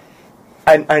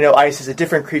 I know ICE is a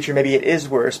different creature, maybe it is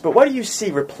worse, but what do you see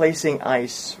replacing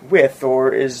ICE with,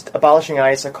 or is abolishing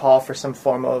ICE a call for some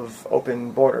form of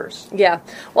open borders? Yeah.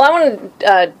 Well, I want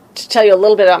to tell you a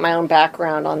little bit about my own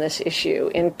background on this issue.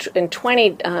 In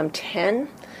 2010,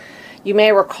 you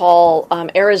may recall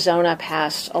Arizona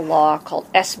passed a law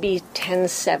called SB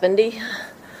 1070.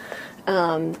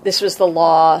 This was the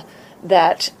law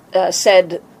that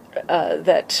said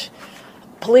that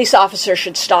police officers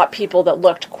should stop people that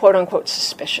looked quote-unquote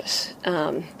suspicious.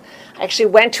 I actually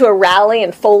went to a rally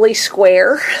in Foley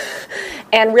Square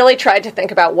and really tried to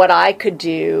think about what I could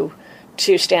do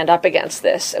to stand up against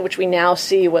this, which we now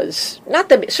see was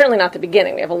certainly not the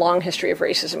beginning. We have a long history of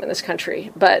racism in this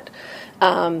country, but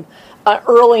an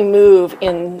early move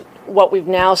in what we've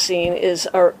now seen is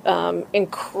an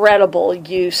incredible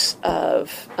use of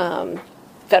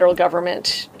federal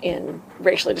government in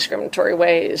racially discriminatory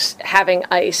ways, having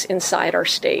ICE inside our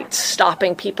states,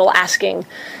 stopping people asking,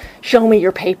 show me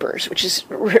your papers, which is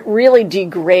really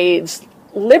degrades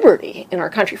liberty in our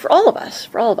country for all of us.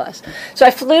 So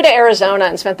I flew to Arizona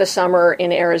and spent the summer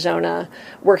in Arizona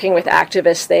working with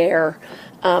activists there.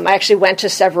 I actually went to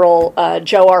several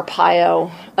Joe Arpaio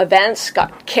events,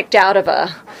 got kicked out of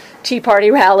a Tea Party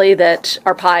rally that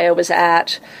Arpaio was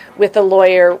at with the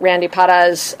lawyer Randy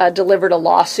Paraz, delivered a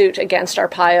lawsuit against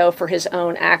Arpaio for his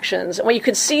own actions. And what you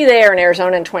could see there in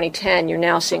Arizona in 2010, you're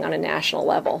now seeing on a national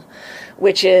level,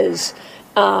 which is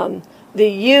the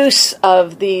use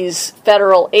of these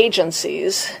federal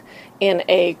agencies in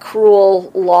a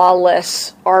cruel,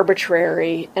 lawless,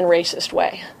 arbitrary, and racist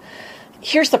way.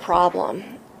 Here's the problem.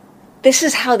 This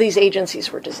is how these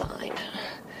agencies were designed.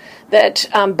 That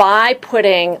by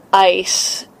putting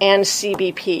ICE and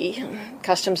CBP,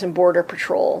 Customs and Border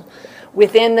Patrol,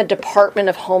 within the Department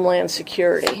of Homeland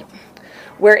Security,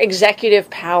 where executive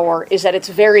power is at its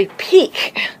very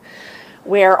peak,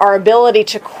 where our ability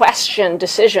to question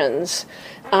decisions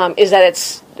is at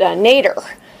its nadir.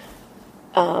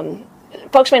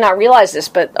 Folks may not realize this,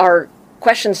 but our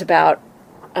questions about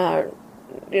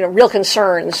real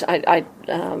concerns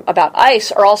about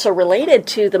ICE are also related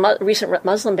to the recent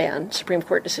Muslim ban Supreme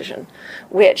Court decision,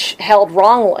 which held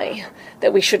wrongly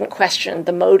that we shouldn't question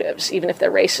the motives, even if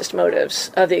they're racist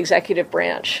motives, of the executive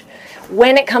branch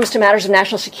when it comes to matters of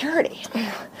national security.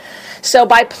 So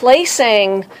by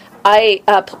placing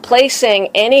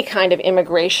any kind of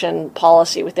immigration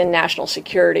policy within national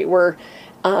security, we're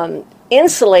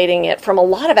insulating it from a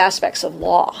lot of aspects of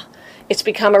law. It's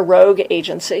become a rogue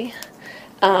agency.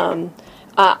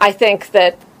 I think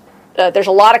that there's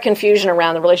a lot of confusion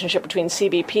around the relationship between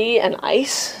CBP and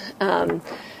ICE,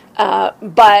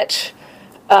 but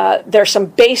there's some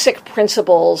basic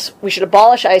principles. We should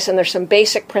abolish ICE, and there's some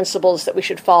basic principles that we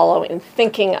should follow in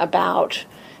thinking about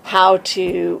how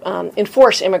to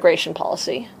enforce immigration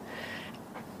policy.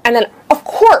 And then, of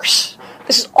course,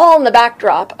 this is all in the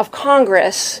backdrop of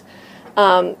Congress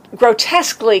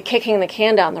grotesquely kicking the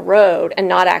can down the road and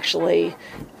not actually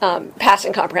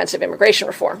passing comprehensive immigration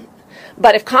reform.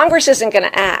 But if Congress isn't going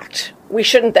to act, we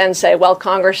shouldn't then say, well,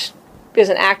 Congress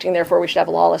isn't acting, therefore we should have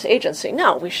a lawless agency.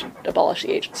 No, we should abolish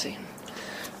the agency.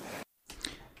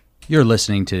 You're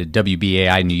listening to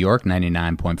WBAI New York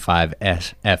 99.5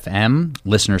 FM,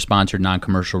 listener-sponsored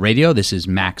non-commercial radio. This is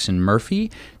Max and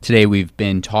Murphy. Today we've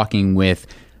been talking with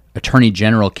Attorney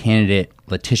General candidate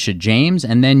Letitia James,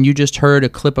 and then you just heard a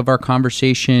clip of our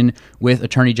conversation with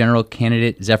Attorney General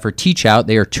candidate Zephyr Teachout.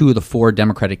 They are two of the four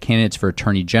Democratic candidates for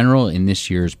Attorney General in this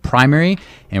year's primary,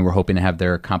 and we're hoping to have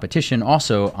their competition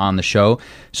also on the show.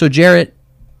 So, Jarrett,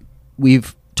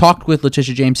 we've talked with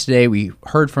Letitia James today. We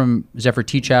heard from Zephyr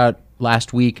Teachout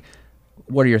last week.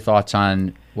 What are your thoughts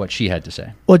on what she had to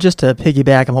say? Well, just to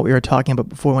piggyback on what we were talking about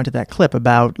before we went to that clip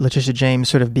about Letitia James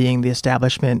sort of being the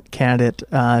establishment candidate,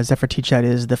 Zephyr Teachout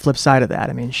is the flip side of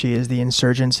that. I mean, she is the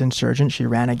insurgent's insurgent. She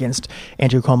ran against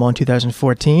Andrew Cuomo in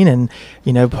 2014 and,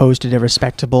 posted a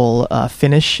respectable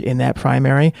finish in that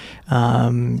primary,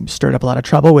 stirred up a lot of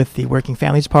trouble with the Working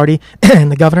Families Party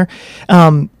and the governor.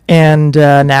 And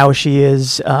now she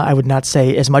is, I would not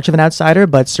say as much of an outsider,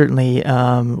 but certainly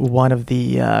one of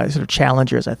the sort of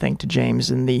challengers, I think, to James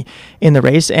in the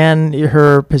race. And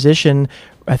her position,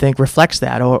 I think, reflects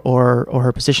that, or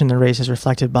her position in the race is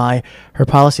reflected by her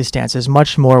policy stances,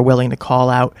 much more willing to call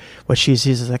out what she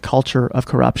sees as a culture of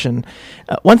corruption.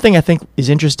 One thing I think is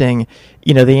interesting,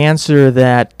 the answer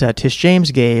that Tish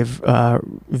James gave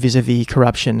vis-a-vis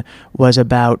corruption was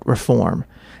about reform,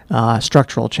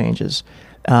 structural changes.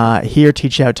 Here,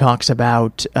 Teachout talks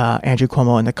about Andrew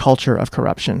Cuomo and the culture of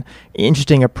corruption.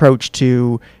 Interesting approach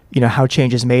to how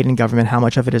change is made in government, how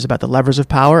much of it is about the levers of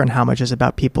power and how much is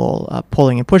about people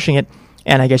pulling and pushing it.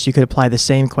 And I guess you could apply the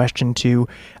same question to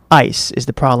ICE. Is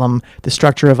the problem the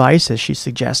structure of ICE, as she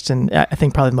suggests? And I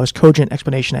think probably the most cogent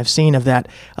explanation I've seen of that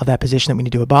position that we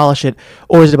need to abolish it,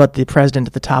 or is it about the president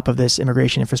at the top of this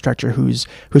immigration infrastructure who's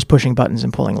pushing buttons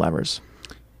and pulling levers?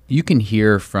 You can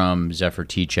hear from Zephyr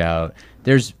Teachout,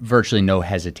 there's virtually no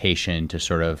hesitation to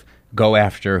sort of go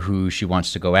after who she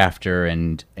wants to go after,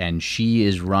 and she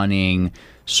is running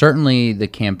certainly the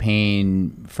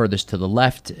campaign furthest to the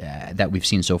left that we've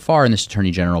seen so far in this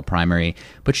Attorney General primary,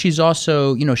 but she's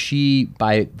also, she,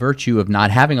 by virtue of not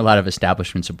having a lot of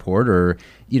establishment support, or,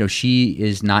 she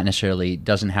is not necessarily,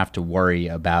 doesn't have to worry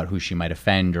about who she might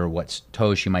offend or what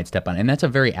toes she might step on, and that's a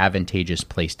very advantageous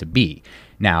place to be.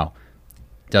 Now,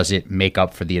 does it make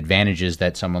up for the advantages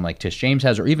that someone like Tish James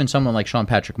has, or even someone like Sean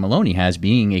Patrick Maloney has,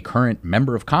 being a current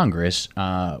member of Congress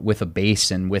with a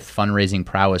base and with fundraising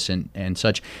prowess and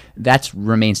such? That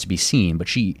remains to be seen. But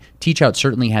Teachout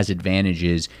certainly has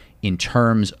advantages in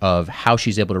terms of how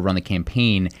she's able to run the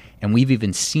campaign. And we've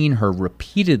even seen her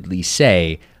repeatedly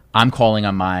say, I'm calling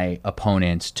on my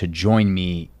opponents to join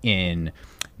me in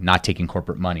not taking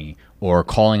corporate money, or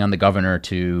calling on the governor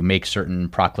to make certain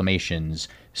proclamations,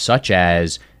 such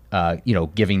as,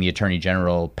 giving the attorney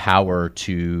general power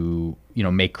to,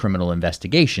 make criminal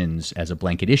investigations as a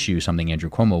blanket issue, something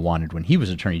Andrew Cuomo wanted when he was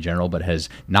attorney general, but has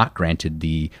not granted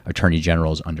the attorney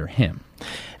generals under him.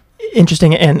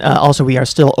 Interesting, and also we are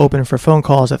still open for phone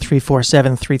calls at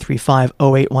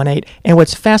 347-335-0818. And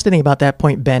what's fascinating about that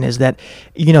point, Ben, is that,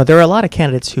 there are a lot of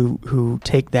candidates who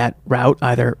take that route,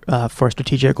 either for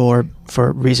strategic or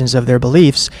for reasons of their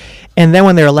beliefs. And then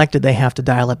when they're elected, they have to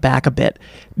dial it back a bit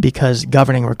because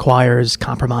governing requires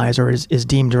compromise, or is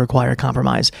deemed to require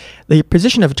compromise. The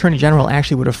position of Attorney General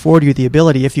actually would afford you the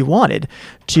ability, if you wanted,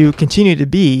 to continue to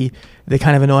be the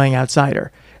kind of annoying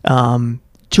outsider.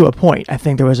 To a point. I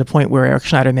think there was a point where Eric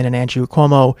Schneiderman and Andrew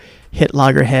Cuomo hit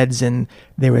loggerheads, and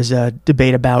there was a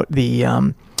debate about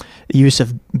the use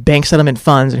of bank settlement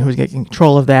funds and who's getting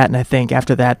control of that. And I think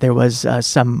after that, there was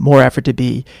some more effort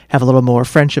to have a little more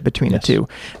friendship between the two.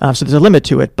 So there's a limit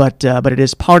to it, but it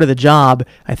is part of the job,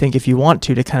 I think, if you want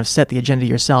to kind of set the agenda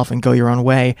yourself and go your own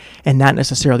way and not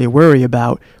necessarily worry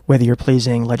about whether you're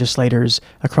pleasing legislators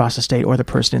across the state or the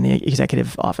person in the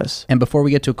executive office. And before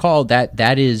we get to a call,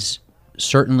 that is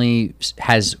certainly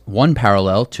has one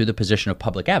parallel to the position of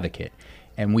public advocate.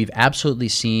 And we've absolutely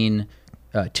seen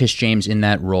Tish James in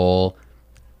that role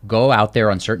go out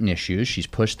there on certain issues. She's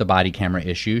pushed the body camera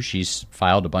issue. She's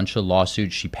filed a bunch of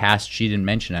lawsuits. She didn't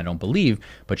mention, I don't believe,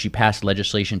 but she passed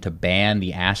legislation to ban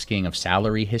the asking of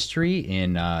salary history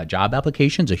in job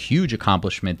applications, a huge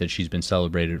accomplishment that she's been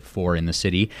celebrated for in the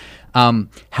city.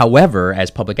 However,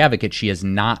 as public advocate, she has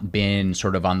not been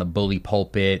sort of on the bully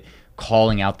pulpit,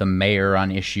 calling out the mayor on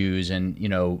issues and,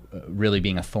 really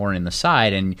being a thorn in the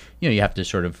side. And, you have to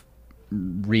sort of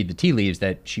read the tea leaves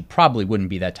that she probably wouldn't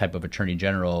be that type of attorney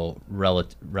general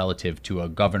relative to a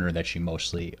governor that she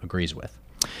mostly agrees with.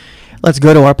 Let's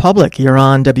go to our public. You're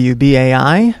on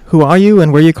WBAI. Who are you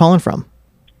and where are you calling from?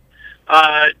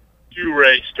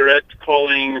 Ray Starrett,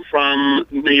 calling from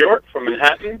New York, from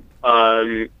Manhattan.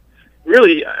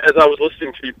 Really, as I was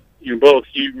listening to you both.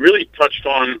 You really touched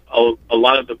on a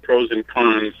lot of the pros and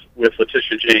cons with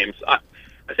Letitia James. I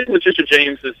think Letitia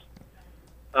James is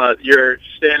your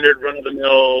standard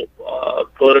run-of-the-mill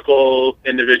political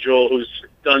individual who's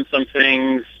done some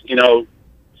things,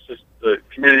 the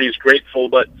community is grateful,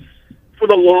 but for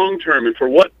the long term and for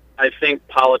what I think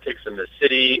politics in the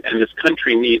city and this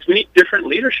country needs, we need different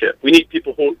leadership. We need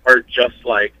people who are just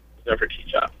like Zephyr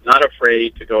Teachout, not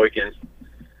afraid to go against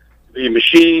the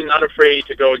machine, not afraid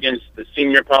to go against the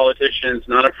senior politicians,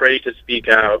 not afraid to speak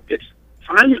out.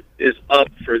 Time is up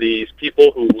for these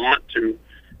people who want to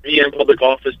be in public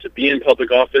office,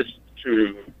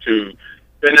 to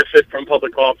benefit from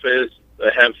public office,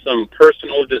 have some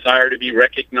personal desire to be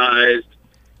recognized.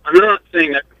 I'm not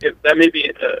saying that may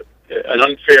be an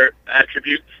unfair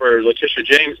attribute for Letitia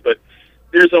James, but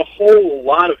there's a whole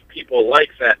lot of people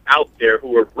like that out there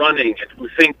who are running and who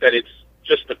think that it's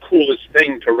just the coolest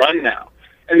thing to run now.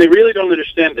 And they really don't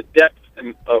understand the depth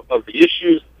of the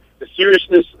issues, the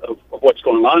seriousness of what's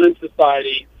going on in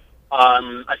society.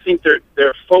 I think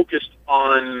they're focused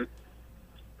on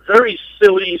very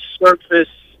silly surface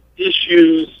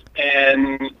issues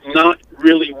and not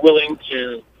really willing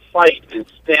to fight and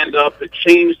stand up and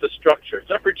change the structure.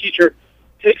 Zephyr Teachout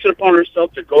takes it upon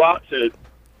herself to go out to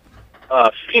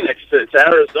Phoenix, to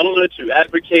Arizona, to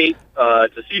advocate,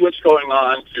 to see what's going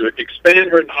on, to expand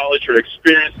her knowledge, her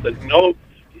experience.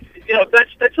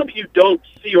 That's something you don't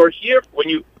see or hear when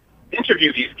you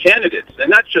interview these candidates, and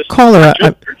not just Caller,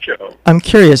 your show. I'm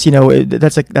curious.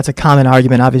 That's a common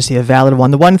argument, obviously a valid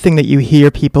one. The one thing that you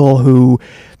hear people who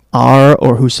are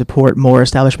or who support more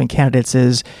establishment candidates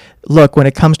is, look, when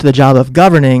it comes to the job of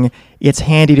governing, it's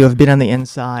handy to have been on the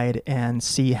inside and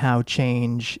see how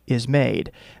change is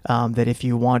made. That if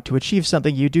you want to achieve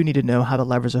something, you do need to know how the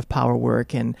levers of power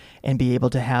work and be able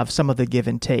to have some of the give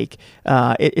and take.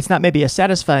 It's not maybe a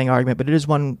satisfying argument, but it is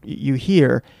one you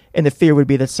hear, and the fear would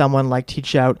be that someone like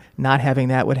Teachout not having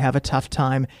that would have a tough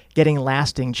time getting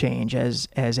lasting change as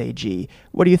AG.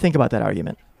 What do you think about that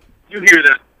argument? You hear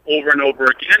that over and over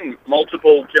again,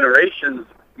 multiple generations,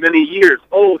 many years.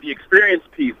 Oh, the experience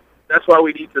piece. That's why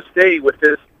we need to stay with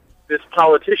this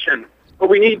politician. But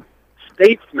we need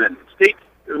statesmen.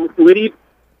 We need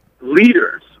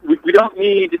leaders. We don't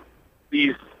need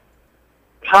these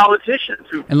politicians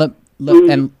who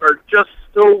are just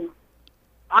so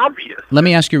obvious. Let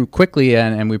me ask you quickly,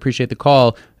 and we appreciate the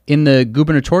call. In the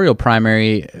gubernatorial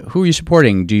primary, who are you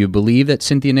supporting? Do you believe that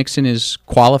Cynthia Nixon is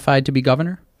qualified to be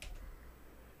governor?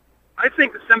 I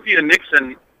think Cynthia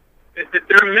Nixon,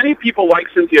 there are many people like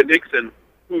Cynthia Nixon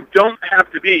who don't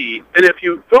have to be, and if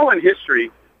you go in history,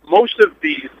 most of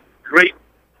these great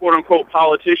quote-unquote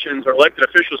politicians or elected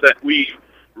officials that we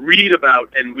read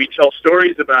about and we tell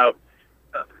stories about,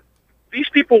 these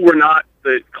people were not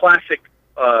the classic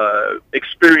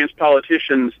experienced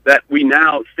politicians that we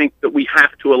now think that we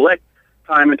have to elect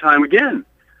time and time again.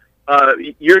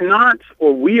 You're not,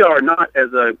 or we are not,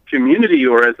 as a community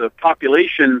or as a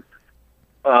population,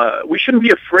 we shouldn't be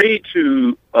afraid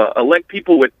to elect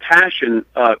people with passion,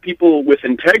 people with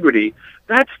integrity.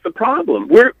 That's the problem.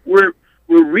 We're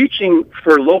reaching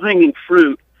for low-hanging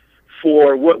fruit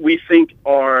for what we think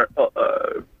are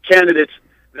candidates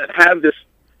that have this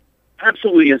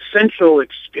absolutely essential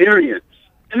experience,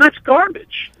 and that's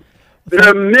garbage. There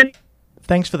are many.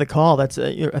 Thanks for the call. That's,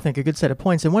 I think, a good set of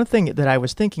points. And one thing that I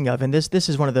was thinking of, and this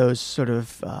is one of those sort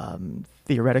of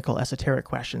theoretical, esoteric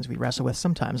questions we wrestle with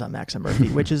sometimes on Max and Murphy,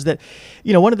 which is that,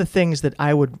 one of the things that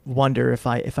I would wonder if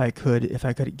I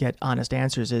could get honest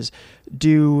answers is,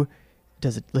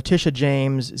 does Letitia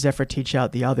James, Zephyr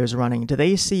Teachout, the others running, do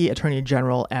they see Attorney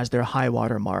General as their high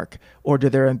water mark, or do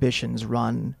their ambitions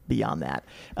run beyond that?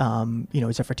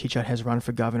 Zephyr Teachout has run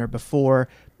for governor before,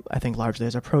 I think largely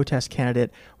as a protest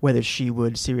candidate. Whether she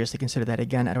would seriously consider that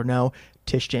again, I don't know.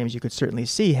 Tish James, you could certainly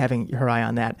see having her eye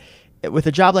on that. With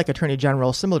a job like Attorney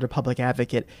General, similar to public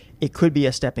advocate, it could be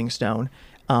a stepping stone,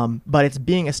 but it's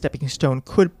being a stepping stone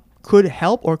could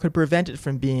help or could prevent it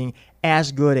from being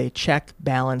as good a check,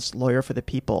 balance lawyer for the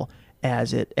people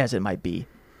as it might be.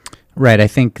 Right. I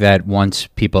think that once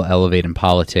people elevate in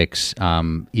politics,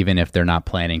 even if they're not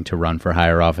planning to run for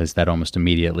higher office, that almost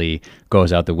immediately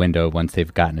goes out the window once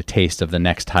they've gotten a taste of the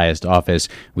next highest office.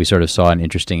 We sort of saw an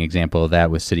interesting example of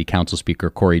that with City Council Speaker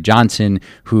Corey Johnson,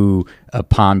 who,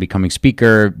 upon becoming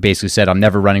Speaker, basically said, I'm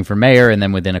never running for mayor. And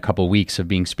then within a couple of weeks of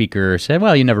being Speaker, said,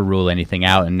 well, you never rule anything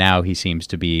out. And now he seems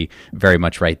to be very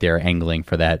much right there angling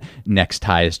for that next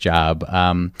highest job.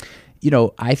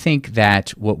 I think that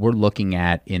what we're looking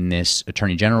at in this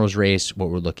Attorney General's race, what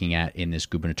we're looking at in this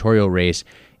gubernatorial race,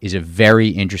 is a very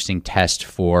interesting test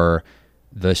for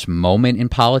this moment in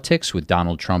politics with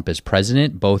Donald Trump as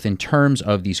president, both in terms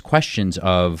of these questions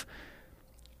of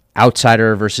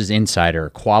outsider versus insider,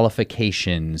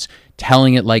 qualifications,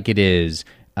 telling it like it is,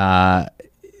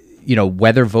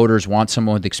 whether voters want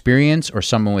someone with experience or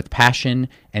someone with passion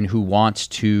and who wants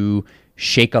to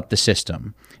shake up the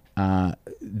system.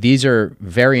 These are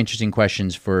very interesting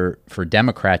questions for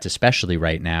Democrats, especially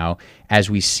right now, as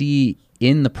we see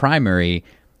in the primary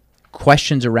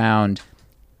questions around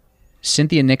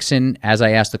Cynthia Nixon, as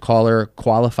I asked the caller,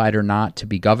 qualified or not to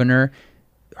be governor.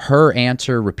 Her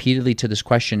answer repeatedly to this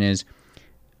question is,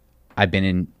 I've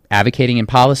been advocating in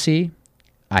policy,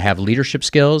 I have leadership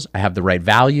skills, I have the right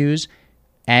values,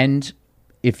 and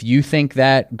if you think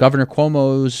that Governor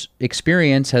Cuomo's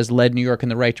experience has led New York in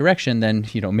the right direction, then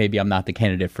maybe I'm not the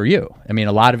candidate for you. I mean,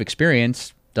 a lot of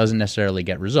experience doesn't necessarily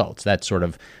get results. That's sort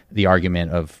of the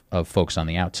argument of folks on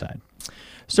the outside.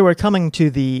 So we're coming to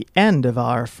the end of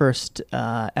our first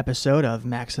episode of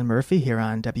Max and Murphy here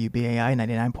on WBAI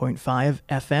 99.5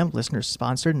 FM,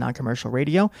 listener-sponsored, non-commercial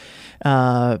radio.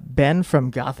 Ben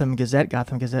from Gotham Gazette,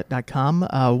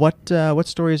 GothamGazette.com. What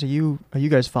stories are you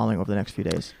guys following over the next few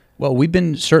days? Well, we've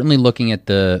been certainly looking at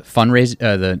the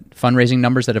fundraising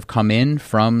numbers that have come in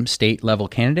from state-level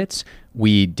candidates.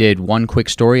 We did one quick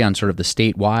story on sort of the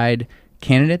statewide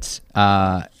candidates,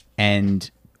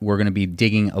 and we're going to be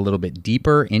digging a little bit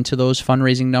deeper into those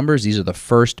fundraising numbers. These are the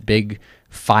first big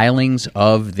filings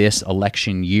of this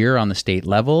election year on the state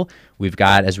level. We've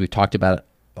got, as we've talked about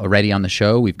already on the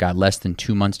show, we've got less than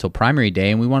 2 months till primary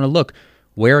day, and we want to look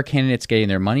where are candidates getting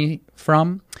their money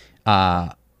from.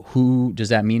 Who does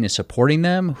that mean is supporting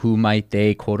them? Who might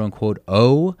they, quote unquote,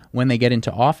 owe when they get into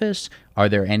office? Are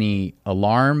there any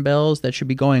alarm bells that should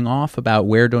be going off about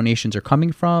where donations are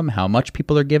coming from, how much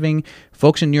people are giving?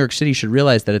 Folks in New York City should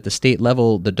realize that at the state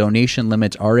level, the donation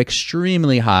limits are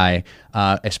extremely high,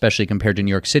 especially compared to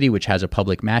New York City, which has a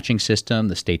public matching system.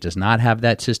 The state does not have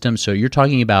that system. So you're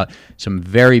talking about some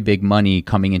very big money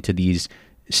coming into these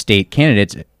state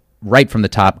candidates. Right from the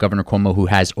top, Governor Cuomo, who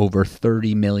has over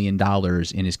 $30 million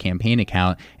in his campaign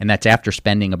account, and that's after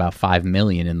spending about $5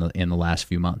 million in the last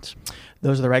few months.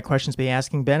 Those are the right questions to be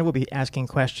asking. Ben will be asking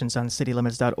questions on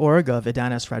citylimits.org of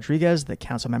Idanis Rodriguez, the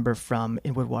council member from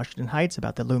Inwood, Washington Heights,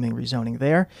 about the looming rezoning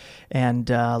there,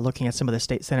 and looking at some of the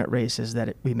state Senate races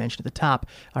that we mentioned at the top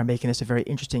are making this a very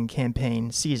interesting campaign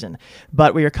season.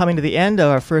 But we are coming to the end of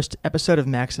our first episode of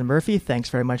Max and Murphy. Thanks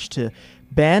very much to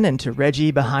Ben and to Reggie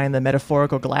behind the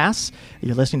metaphorical glass.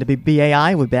 You're listening to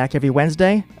BAI. We're back every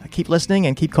Wednesday. Keep listening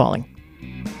and keep calling.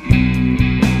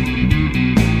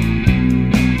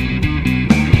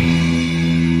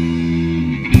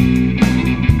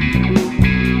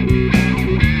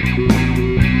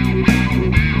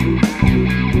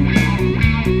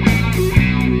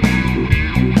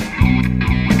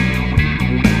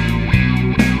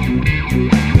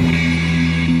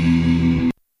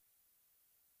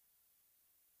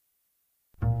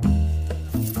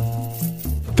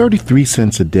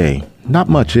 $0.33 a day. Not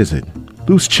much, is it?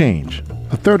 Loose change.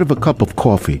 A third of a cup of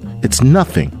coffee. It's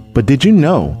nothing. But did you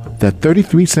know that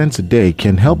 33 cents a day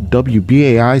can help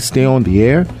WBAI stay on the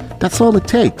air? That's all it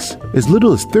takes. As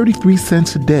little as 33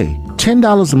 cents a day.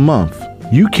 $10 a month.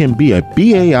 You can be a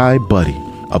BAI buddy.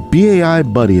 A BAI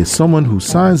buddy is someone who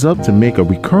signs up to make a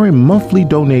recurring monthly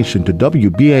donation to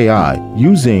WBAI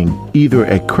using either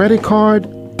a credit card,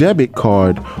 debit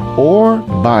card, or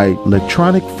by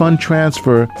electronic fund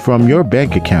transfer from your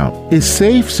bank account. It's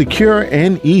safe, secure,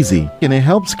 and easy, and it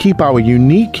helps keep our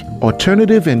unique,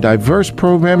 alternative, and diverse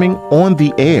programming on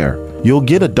the air. You'll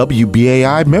get a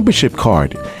WBAI membership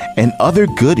card and other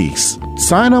goodies.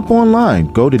 Sign up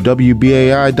online. Go to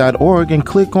WBAI.org and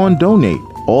click on Donate.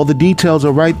 All the details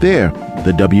are right there.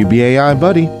 The WBAI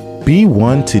Buddy. Be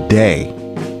one today.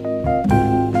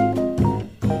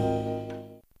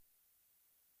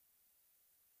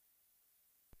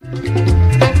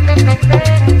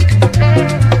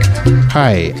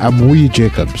 Hi, I'm Wuyi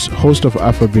Jacobs, host of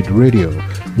Afrobeat Radio,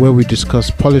 where we discuss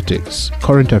politics,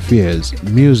 current affairs,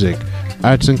 music,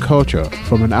 arts and culture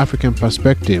from an African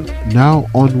perspective, now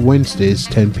on Wednesdays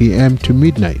 10 p.m. to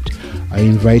midnight. I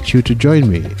invite you to join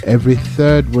me every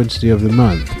third Wednesday of the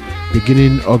month,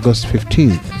 beginning August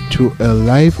 15th, to a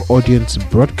live audience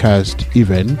broadcast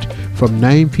event from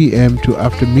 9 p.m. to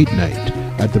after midnight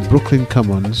at the Brooklyn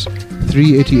Commons,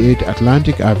 388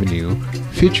 Atlantic Avenue,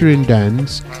 featuring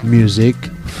dance, music,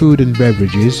 food and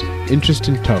beverages,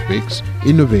 interesting topics,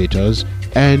 innovators,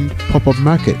 and pop-up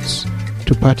markets.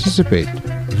 To participate,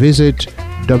 visit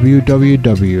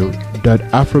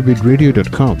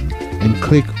www.afrobeatradio.com and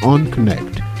click on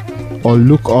Connect, or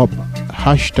look up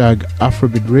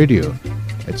 #AfrobeatRadio.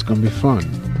 It's gonna be fun.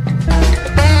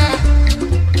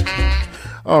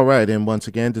 All right, and once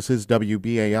again, this is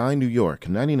WBAI New York,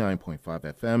 99.5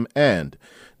 FM, and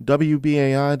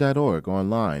WBAI.org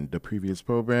online. The previous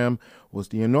program was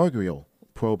the inaugural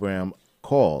program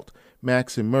called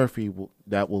Max and Murphy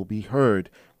that will be heard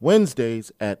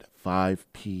Wednesdays at 5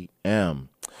 p.m.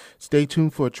 Stay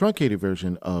tuned for a truncated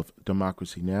version of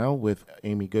Democracy Now! With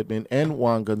Amy Goodman and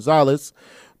Juan Gonzalez.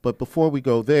 But before we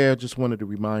go there, just wanted to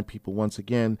remind people once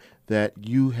again that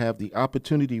you have the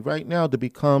opportunity right now to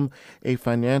become a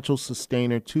financial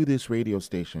sustainer to this radio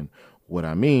station. What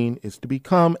I mean is to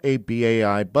become a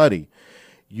BAI buddy.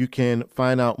 You can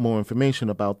find out more information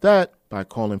about that by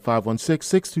calling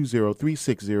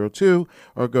 516-620-3602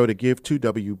 or go to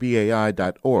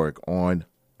give2wbai.org on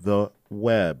the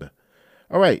web.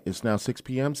 All right, it's now 6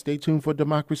 p.m. Stay tuned for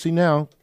Democracy Now!